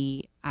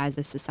we as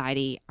a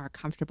society are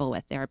comfortable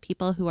with. There are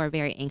people who are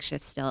very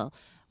anxious still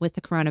with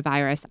the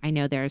coronavirus. I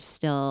know there's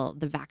still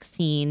the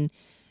vaccine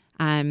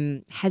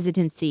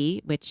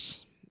hesitancy,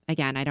 which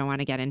again, I don't want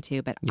to get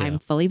into, but I'm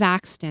fully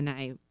vaxxed and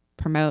I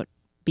promote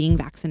being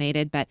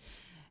vaccinated, but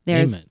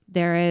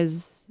there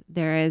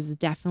is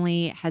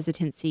definitely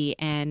hesitancy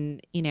and,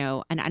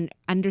 an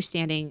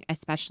understanding,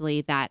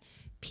 especially that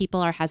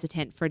people are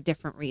hesitant for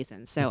different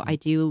reasons. So I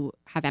do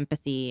have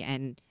empathy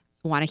and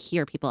want to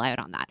hear people out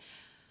on that.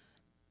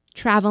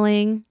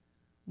 Traveling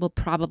will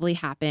probably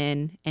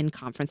happen and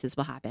conferences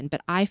will happen,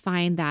 but I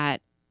find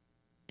that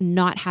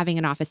not having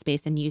an office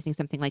space and using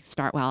something like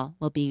Startwell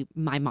will be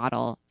my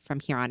model from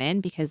here on in,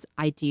 because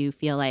I do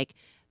feel like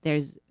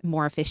there's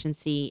more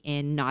efficiency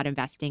in not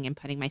investing and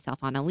putting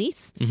myself on a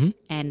lease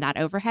and that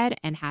overhead,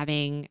 and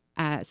having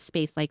a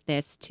space like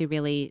this to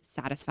really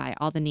satisfy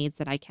all the needs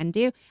that I can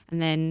do, and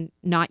then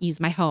not use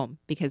my home,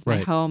 because my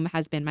home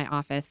has been my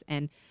office,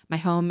 and my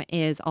home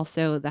is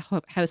also the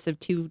house of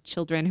 2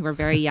 children who are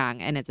very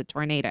young, and it's a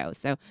tornado.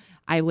 So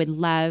I would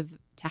love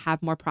to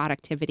have more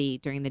productivity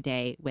during the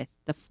day with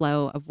the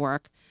flow of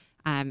work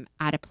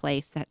at a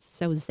place that's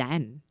so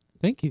zen.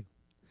 Thank you.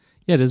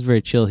 Yeah, it is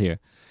very chill here.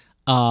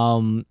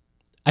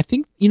 I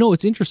think,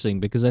 it's interesting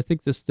because I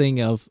think this thing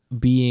of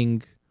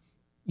being,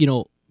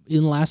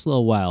 in the last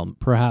little while,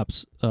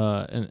 perhaps,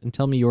 and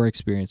tell me your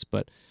experience,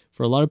 but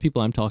for a lot of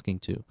people I'm talking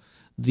to,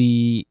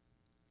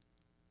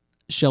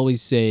 shall we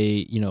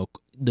say,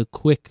 the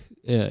quick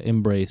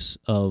embrace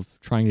of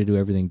trying to do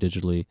everything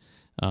digitally,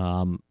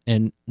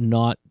 and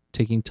not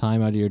taking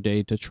time out of your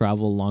day to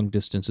travel long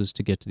distances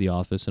to get to the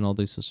office and all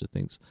these sorts of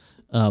things,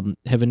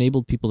 have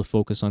enabled people to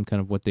focus on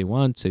kind of what they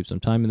want, save some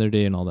time in their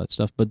day and all that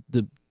stuff. But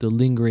the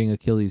lingering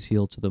Achilles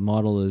heel to the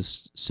model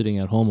is sitting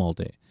at home all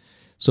day.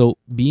 So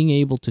being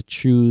able to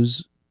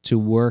choose to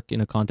work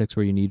in a context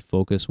where you need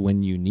focus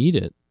when you need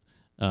it,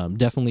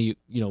 definitely,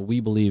 we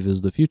believe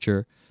is the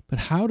future. But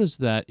how does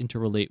that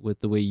interrelate with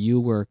the way you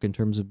work in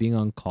terms of being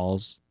on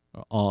calls,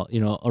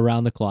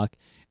 around the clock,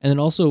 and then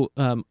also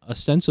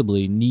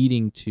ostensibly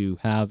needing to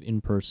have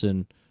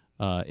in-person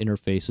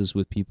interfaces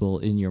with people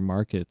in your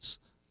markets?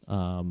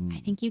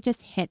 I think you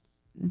just hit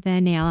the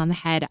nail on the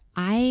head.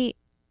 I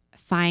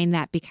find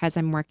that because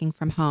I'm working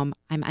from home,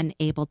 I'm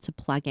unable to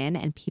plug in,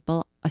 and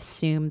people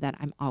assume that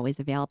I'm always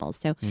available.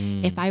 So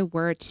if I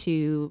were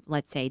to,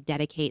 let's say,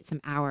 dedicate some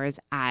hours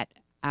at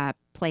a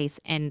place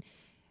and,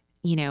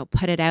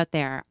 put it out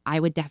there, I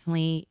would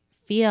definitely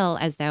feel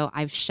as though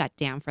I've shut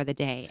down for the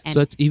day. And so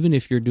that's even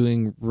if you're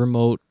doing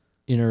remote,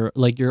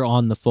 like you're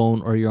on the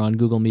phone or you're on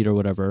Google Meet or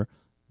whatever,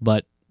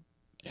 but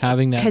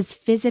having that, because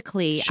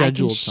physically I can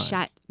scheduled time.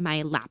 shut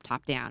my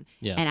laptop down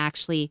Yeah. and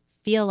actually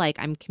feel like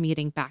I'm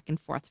commuting back and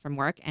forth from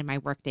work and my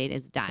work date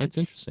is done. That's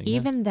interesting.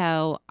 Even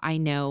though I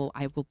know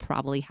I will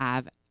probably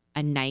have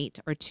a night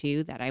or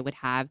two that I would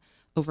have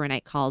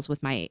overnight calls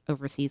with my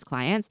overseas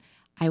clients,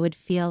 I would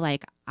feel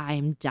like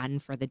I'm done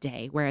for the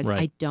day. Whereas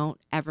Right. I don't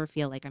ever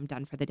feel like I'm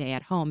done for the day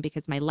at home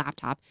because my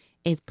laptop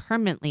is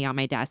permanently on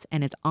my desk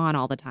and it's on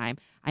all the time.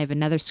 I have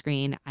another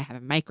screen, I have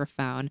a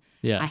microphone,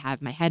 Yeah. I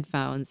have my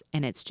headphones,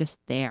 and it's just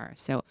there.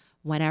 So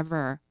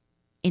whenever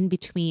in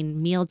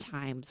between meal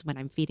times when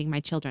I'm feeding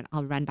my children,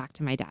 I'll run back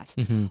to my desk.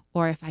 Mm-hmm.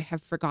 Or if I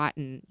have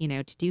forgotten,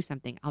 to do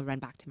something, I'll run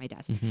back to my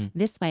desk. Mm-hmm.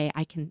 This way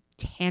I can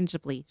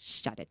tangibly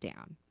shut it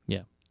down.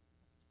 Yeah.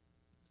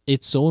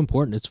 It's so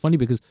important. It's funny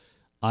because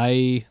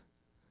I,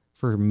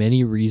 for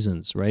many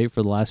reasons, right,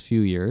 for the last few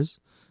years,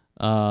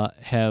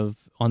 have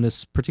on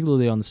this,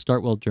 particularly on the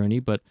Startwell journey,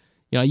 but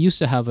I used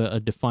to have a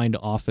defined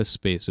office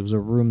space. It was a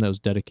room that was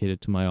dedicated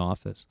to my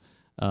office.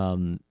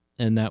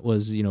 And that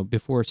was,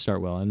 before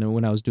Startwell. And then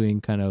when I was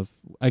doing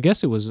I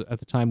guess it was at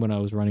the time when I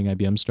was running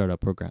IBM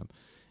startup program.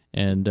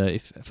 And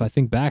if I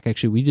think back,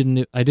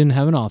 actually, I didn't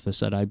have an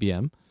office at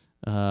IBM.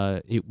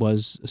 It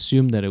was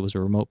assumed that it was a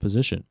remote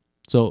position.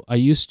 So I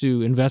used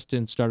to invest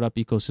in startup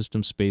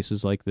ecosystem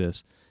spaces like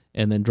this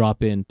and then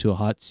drop into a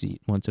hot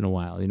seat once in a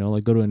while,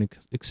 like go to an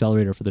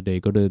accelerator for the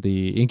day, go to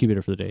the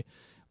incubator for the day.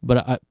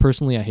 But I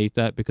hate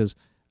that because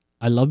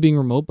I love being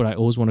remote, but I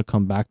always want to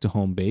come back to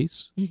home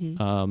base.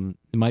 Mm-hmm.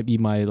 It might be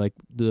my,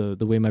 the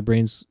way my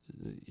brain's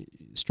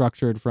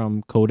structured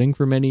from coding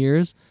for many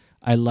years.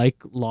 I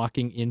like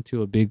locking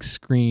into a big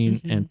screen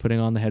Mm-hmm. and putting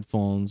on the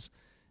headphones.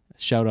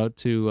 Shout out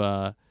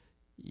to,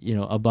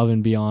 Above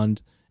and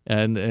Beyond.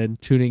 And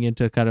tuning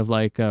into kind of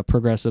like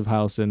progressive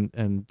house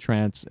and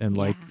trance and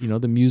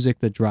the music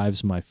that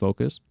drives my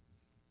focus.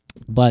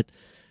 But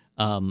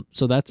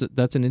so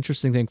that's an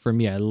interesting thing for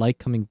me. I like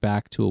coming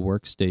back to a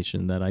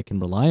workstation that I can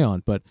rely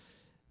on. But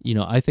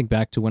I think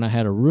back to when I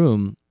had a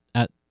room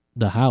at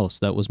the house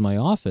that was my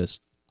office.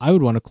 I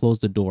would want to close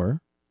the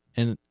door,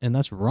 and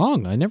that's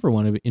wrong. I never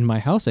want to in my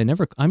house.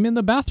 I'm in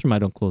the bathroom. I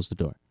don't close the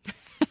door.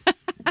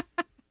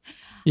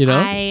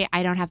 I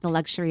don't have the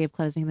luxury of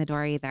closing the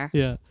door either.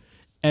 Yeah.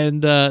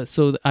 And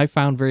so I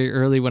found very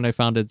early when I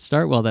founded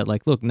Startwell that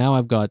look, now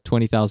I've got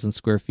 20,000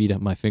 square feet at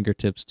my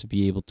fingertips to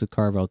be able to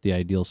carve out the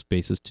ideal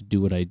spaces to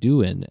do what I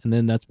do in. And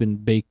then that's been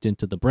baked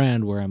into the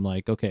brand where I'm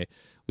like, okay,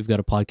 we've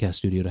got a podcast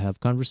studio to have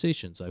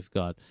conversations. I've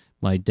got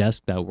my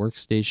desk, that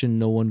workstation.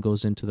 No one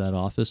goes into that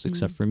office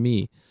except for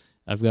me.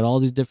 I've got all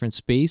these different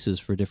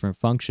spaces for different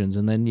functions.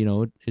 And then,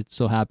 it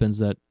so happens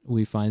that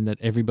we find that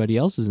everybody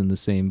else is in the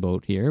same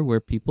boat here where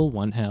people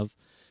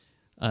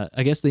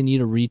I guess they need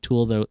to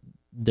retool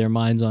their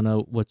minds on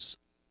what's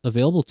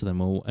available to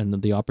them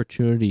and the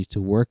opportunity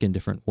to work in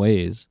different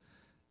ways.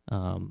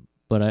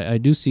 But I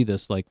do see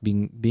this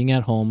being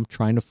at home,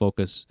 trying to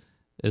focus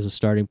as a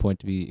starting point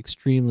to be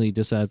extremely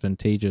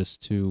disadvantageous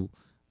to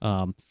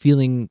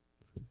feeling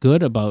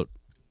good about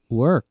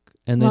work.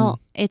 And then,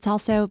 it's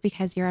also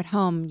because you're at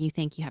home, you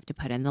think you have to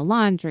put in the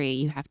laundry,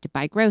 you have to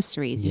buy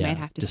groceries, you might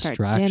have to start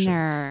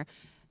dinner.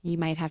 You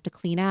might have to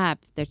clean up.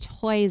 There are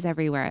toys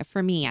everywhere.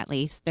 For me, at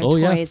least, there are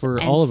toys for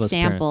and all of us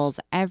samples parents.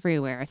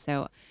 Everywhere.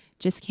 So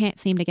just can't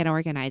seem to get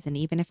organized. And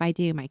even if I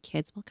do, my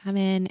kids will come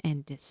in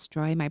and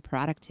destroy my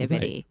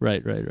productivity.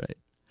 Right.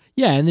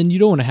 Yeah, and then you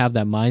don't want to have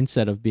that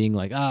mindset of being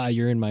like,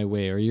 you're in my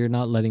way or you're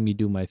not letting me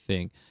do my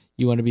thing.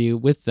 You want to be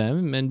with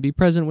them and be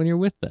present when you're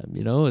with them.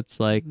 It's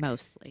like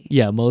Mostly.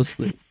 Yeah,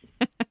 mostly.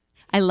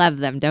 I love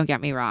them. Don't get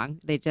me wrong.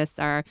 They just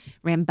are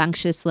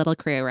rambunctious little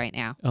crew right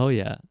now. Oh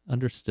yeah,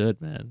 understood,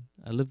 man.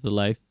 I live the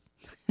life.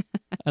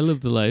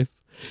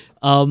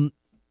 I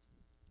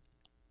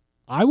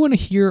want to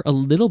hear a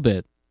little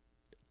bit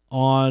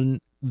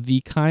on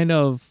the kind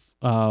of,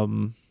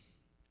 I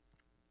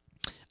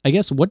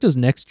guess, what does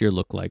next year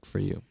look like for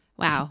you?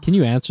 Wow. Can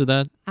you answer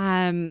that?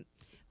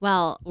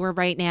 Well, we're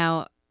right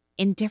now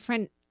in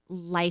different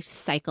life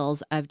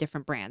cycles of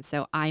different brands.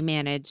 So I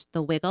manage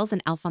the Wiggles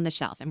and Elf on the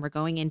Shelf, and we're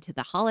going into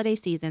the holiday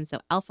season. So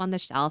Elf on the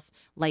Shelf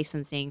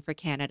licensing for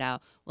Canada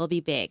will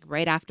be big.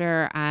 Right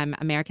after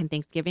American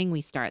Thanksgiving,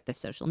 we start the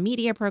social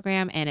media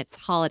program, and it's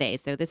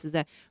holidays. So this is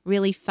a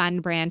really fun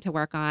brand to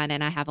work on,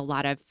 and I have a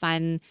lot of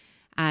fun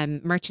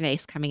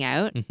merchandise coming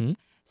out. Mm-hmm.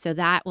 So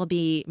that will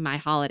be my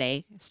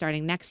holiday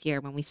starting next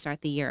year when we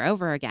start the year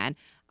over again.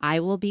 I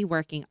will be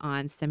working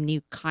on some new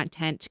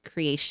content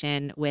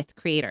creation with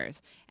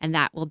creators, and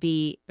that will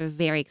be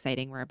very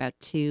exciting. We're about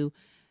to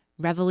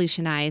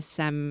revolutionize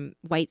some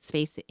white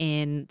space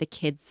in the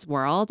kids'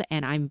 world,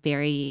 and I'm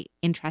very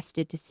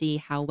interested to see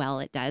how well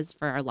it does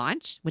for our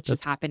launch, which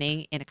is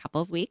happening in a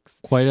couple of weeks.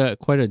 Quite a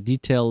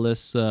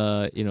detailless,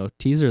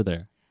 teaser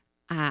there.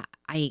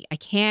 I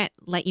can't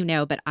let you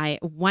know, but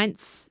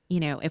once,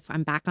 if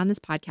I'm back on this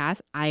podcast,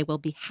 I will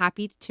be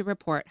happy to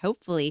report,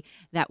 hopefully,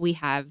 that we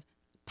have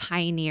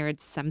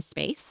pioneered some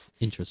space.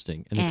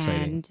 Interesting and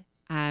exciting.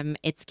 And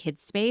it's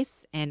kids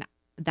space, and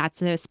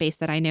that's a space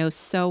that I know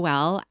so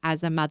well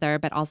as a mother,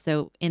 but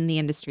also in the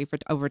industry for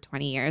over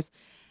 20 years.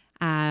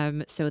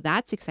 So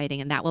that's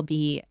exciting, and that will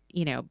be,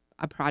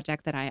 a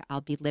project that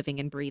I'll be living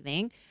and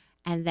breathing.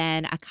 And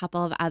then a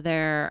couple of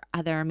other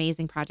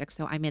amazing projects.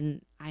 So I'm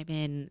in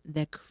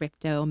the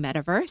crypto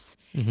metaverse,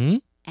 Mm-hmm.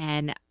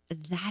 and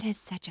that is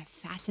such a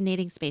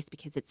fascinating space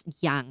because it's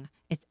young,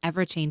 it's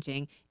ever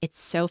changing, it's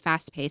so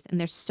fast paced, and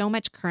there's so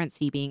much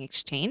currency being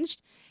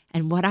exchanged.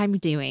 And what I'm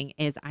doing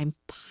is I'm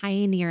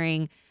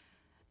pioneering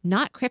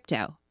not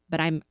crypto, but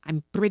I'm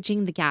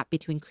bridging the gap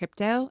between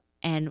crypto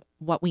and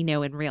what we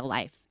know in real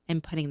life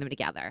and putting them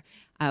together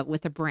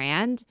with a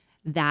brand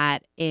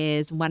that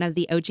is one of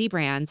the OG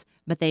brands,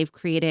 but they've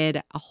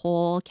created a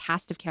whole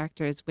cast of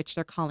characters, which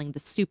they're calling the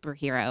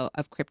superhero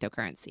of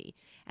cryptocurrency.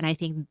 And I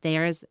think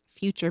there's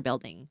future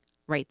building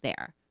right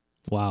there.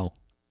 Wow.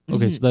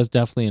 Okay, so that's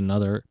definitely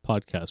another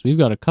podcast. We've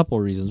got a couple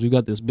of reasons. We've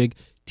got this big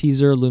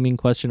teaser looming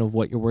question of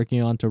what you're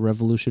working on to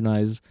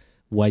revolutionize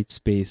white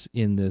space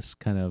in this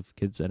kind of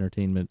kids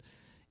entertainment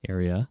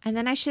area. And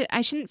then I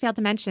shouldn't fail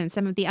to mention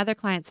some of the other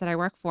clients that I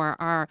work for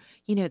are,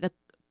 the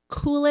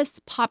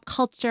coolest pop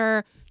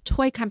culture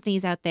toy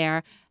companies out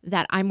there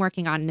that I'm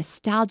working on.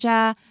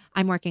 Nostalgia.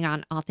 I'm working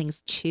on all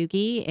things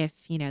chuggy,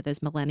 if those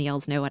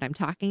millennials know what I'm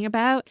talking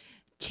about.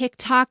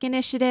 TikTok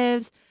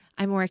initiatives.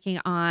 I'm working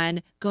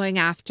on going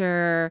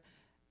after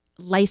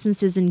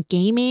licenses in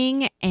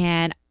gaming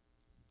and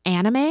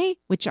anime,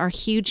 which are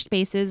huge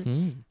spaces.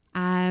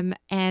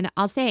 And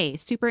I'll say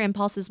Super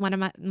Impulse is one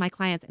of my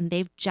clients, and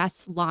they've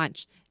just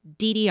launched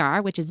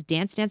DDR, which is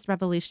Dance Dance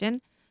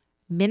Revolution,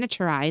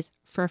 miniaturized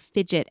for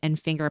fidget and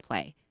finger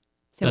play.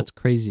 So that's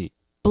crazy.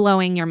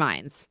 Blowing your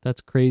minds.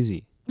 That's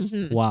crazy.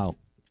 Mm-hmm. Wow.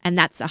 And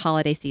that's a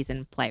holiday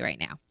season play right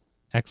now.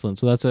 Excellent.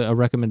 So that's a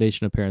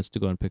recommendation of parents to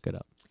go and pick it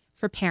up.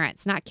 For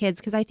parents, not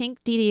kids, because I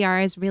think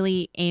DDR is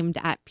really aimed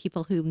at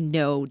people who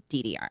know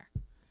DDR.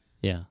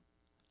 Yeah.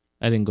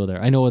 I didn't go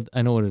there. I know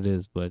what it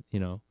is, but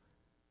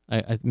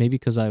I maybe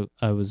because I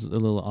was a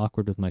little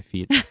awkward with my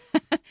feet.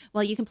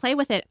 Well, you can play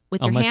with it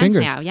with your my hands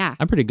fingers. now. Yeah.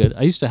 I'm pretty good.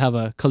 I used to have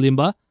a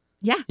kalimba.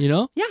 Yeah.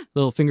 Yeah.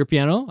 Little finger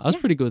piano. I was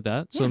Yeah. pretty good with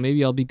that. So Yeah.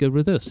 maybe I'll be good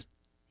with this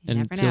You and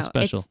never feel know.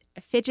 special.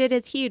 Fidget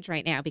is huge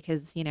right now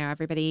because,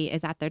 everybody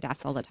is at their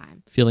desks all the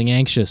time. Feeling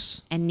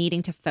anxious. And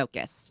needing to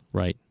focus.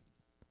 Right.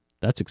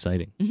 That's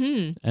exciting.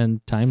 Mm-hmm.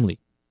 And timely.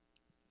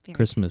 Very.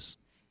 Christmas.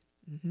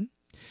 Mm-hmm.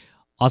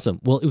 Awesome.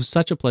 Well, it was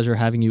such a pleasure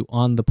having you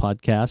on the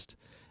podcast.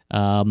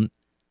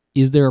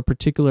 Is there a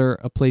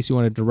place you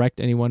want to direct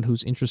anyone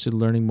who's interested in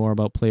learning more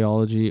about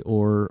Playology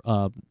or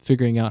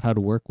figuring out how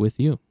to work with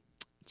you?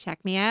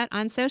 Check me out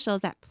on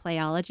socials at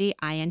Playology,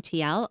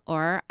 INTL,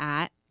 or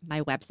at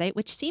my website,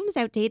 which seems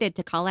outdated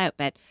to call out,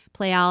 but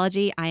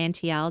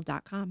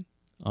playologyintl.com.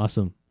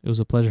 Awesome. It was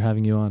a pleasure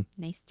having you on.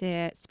 Nice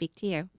to speak to you.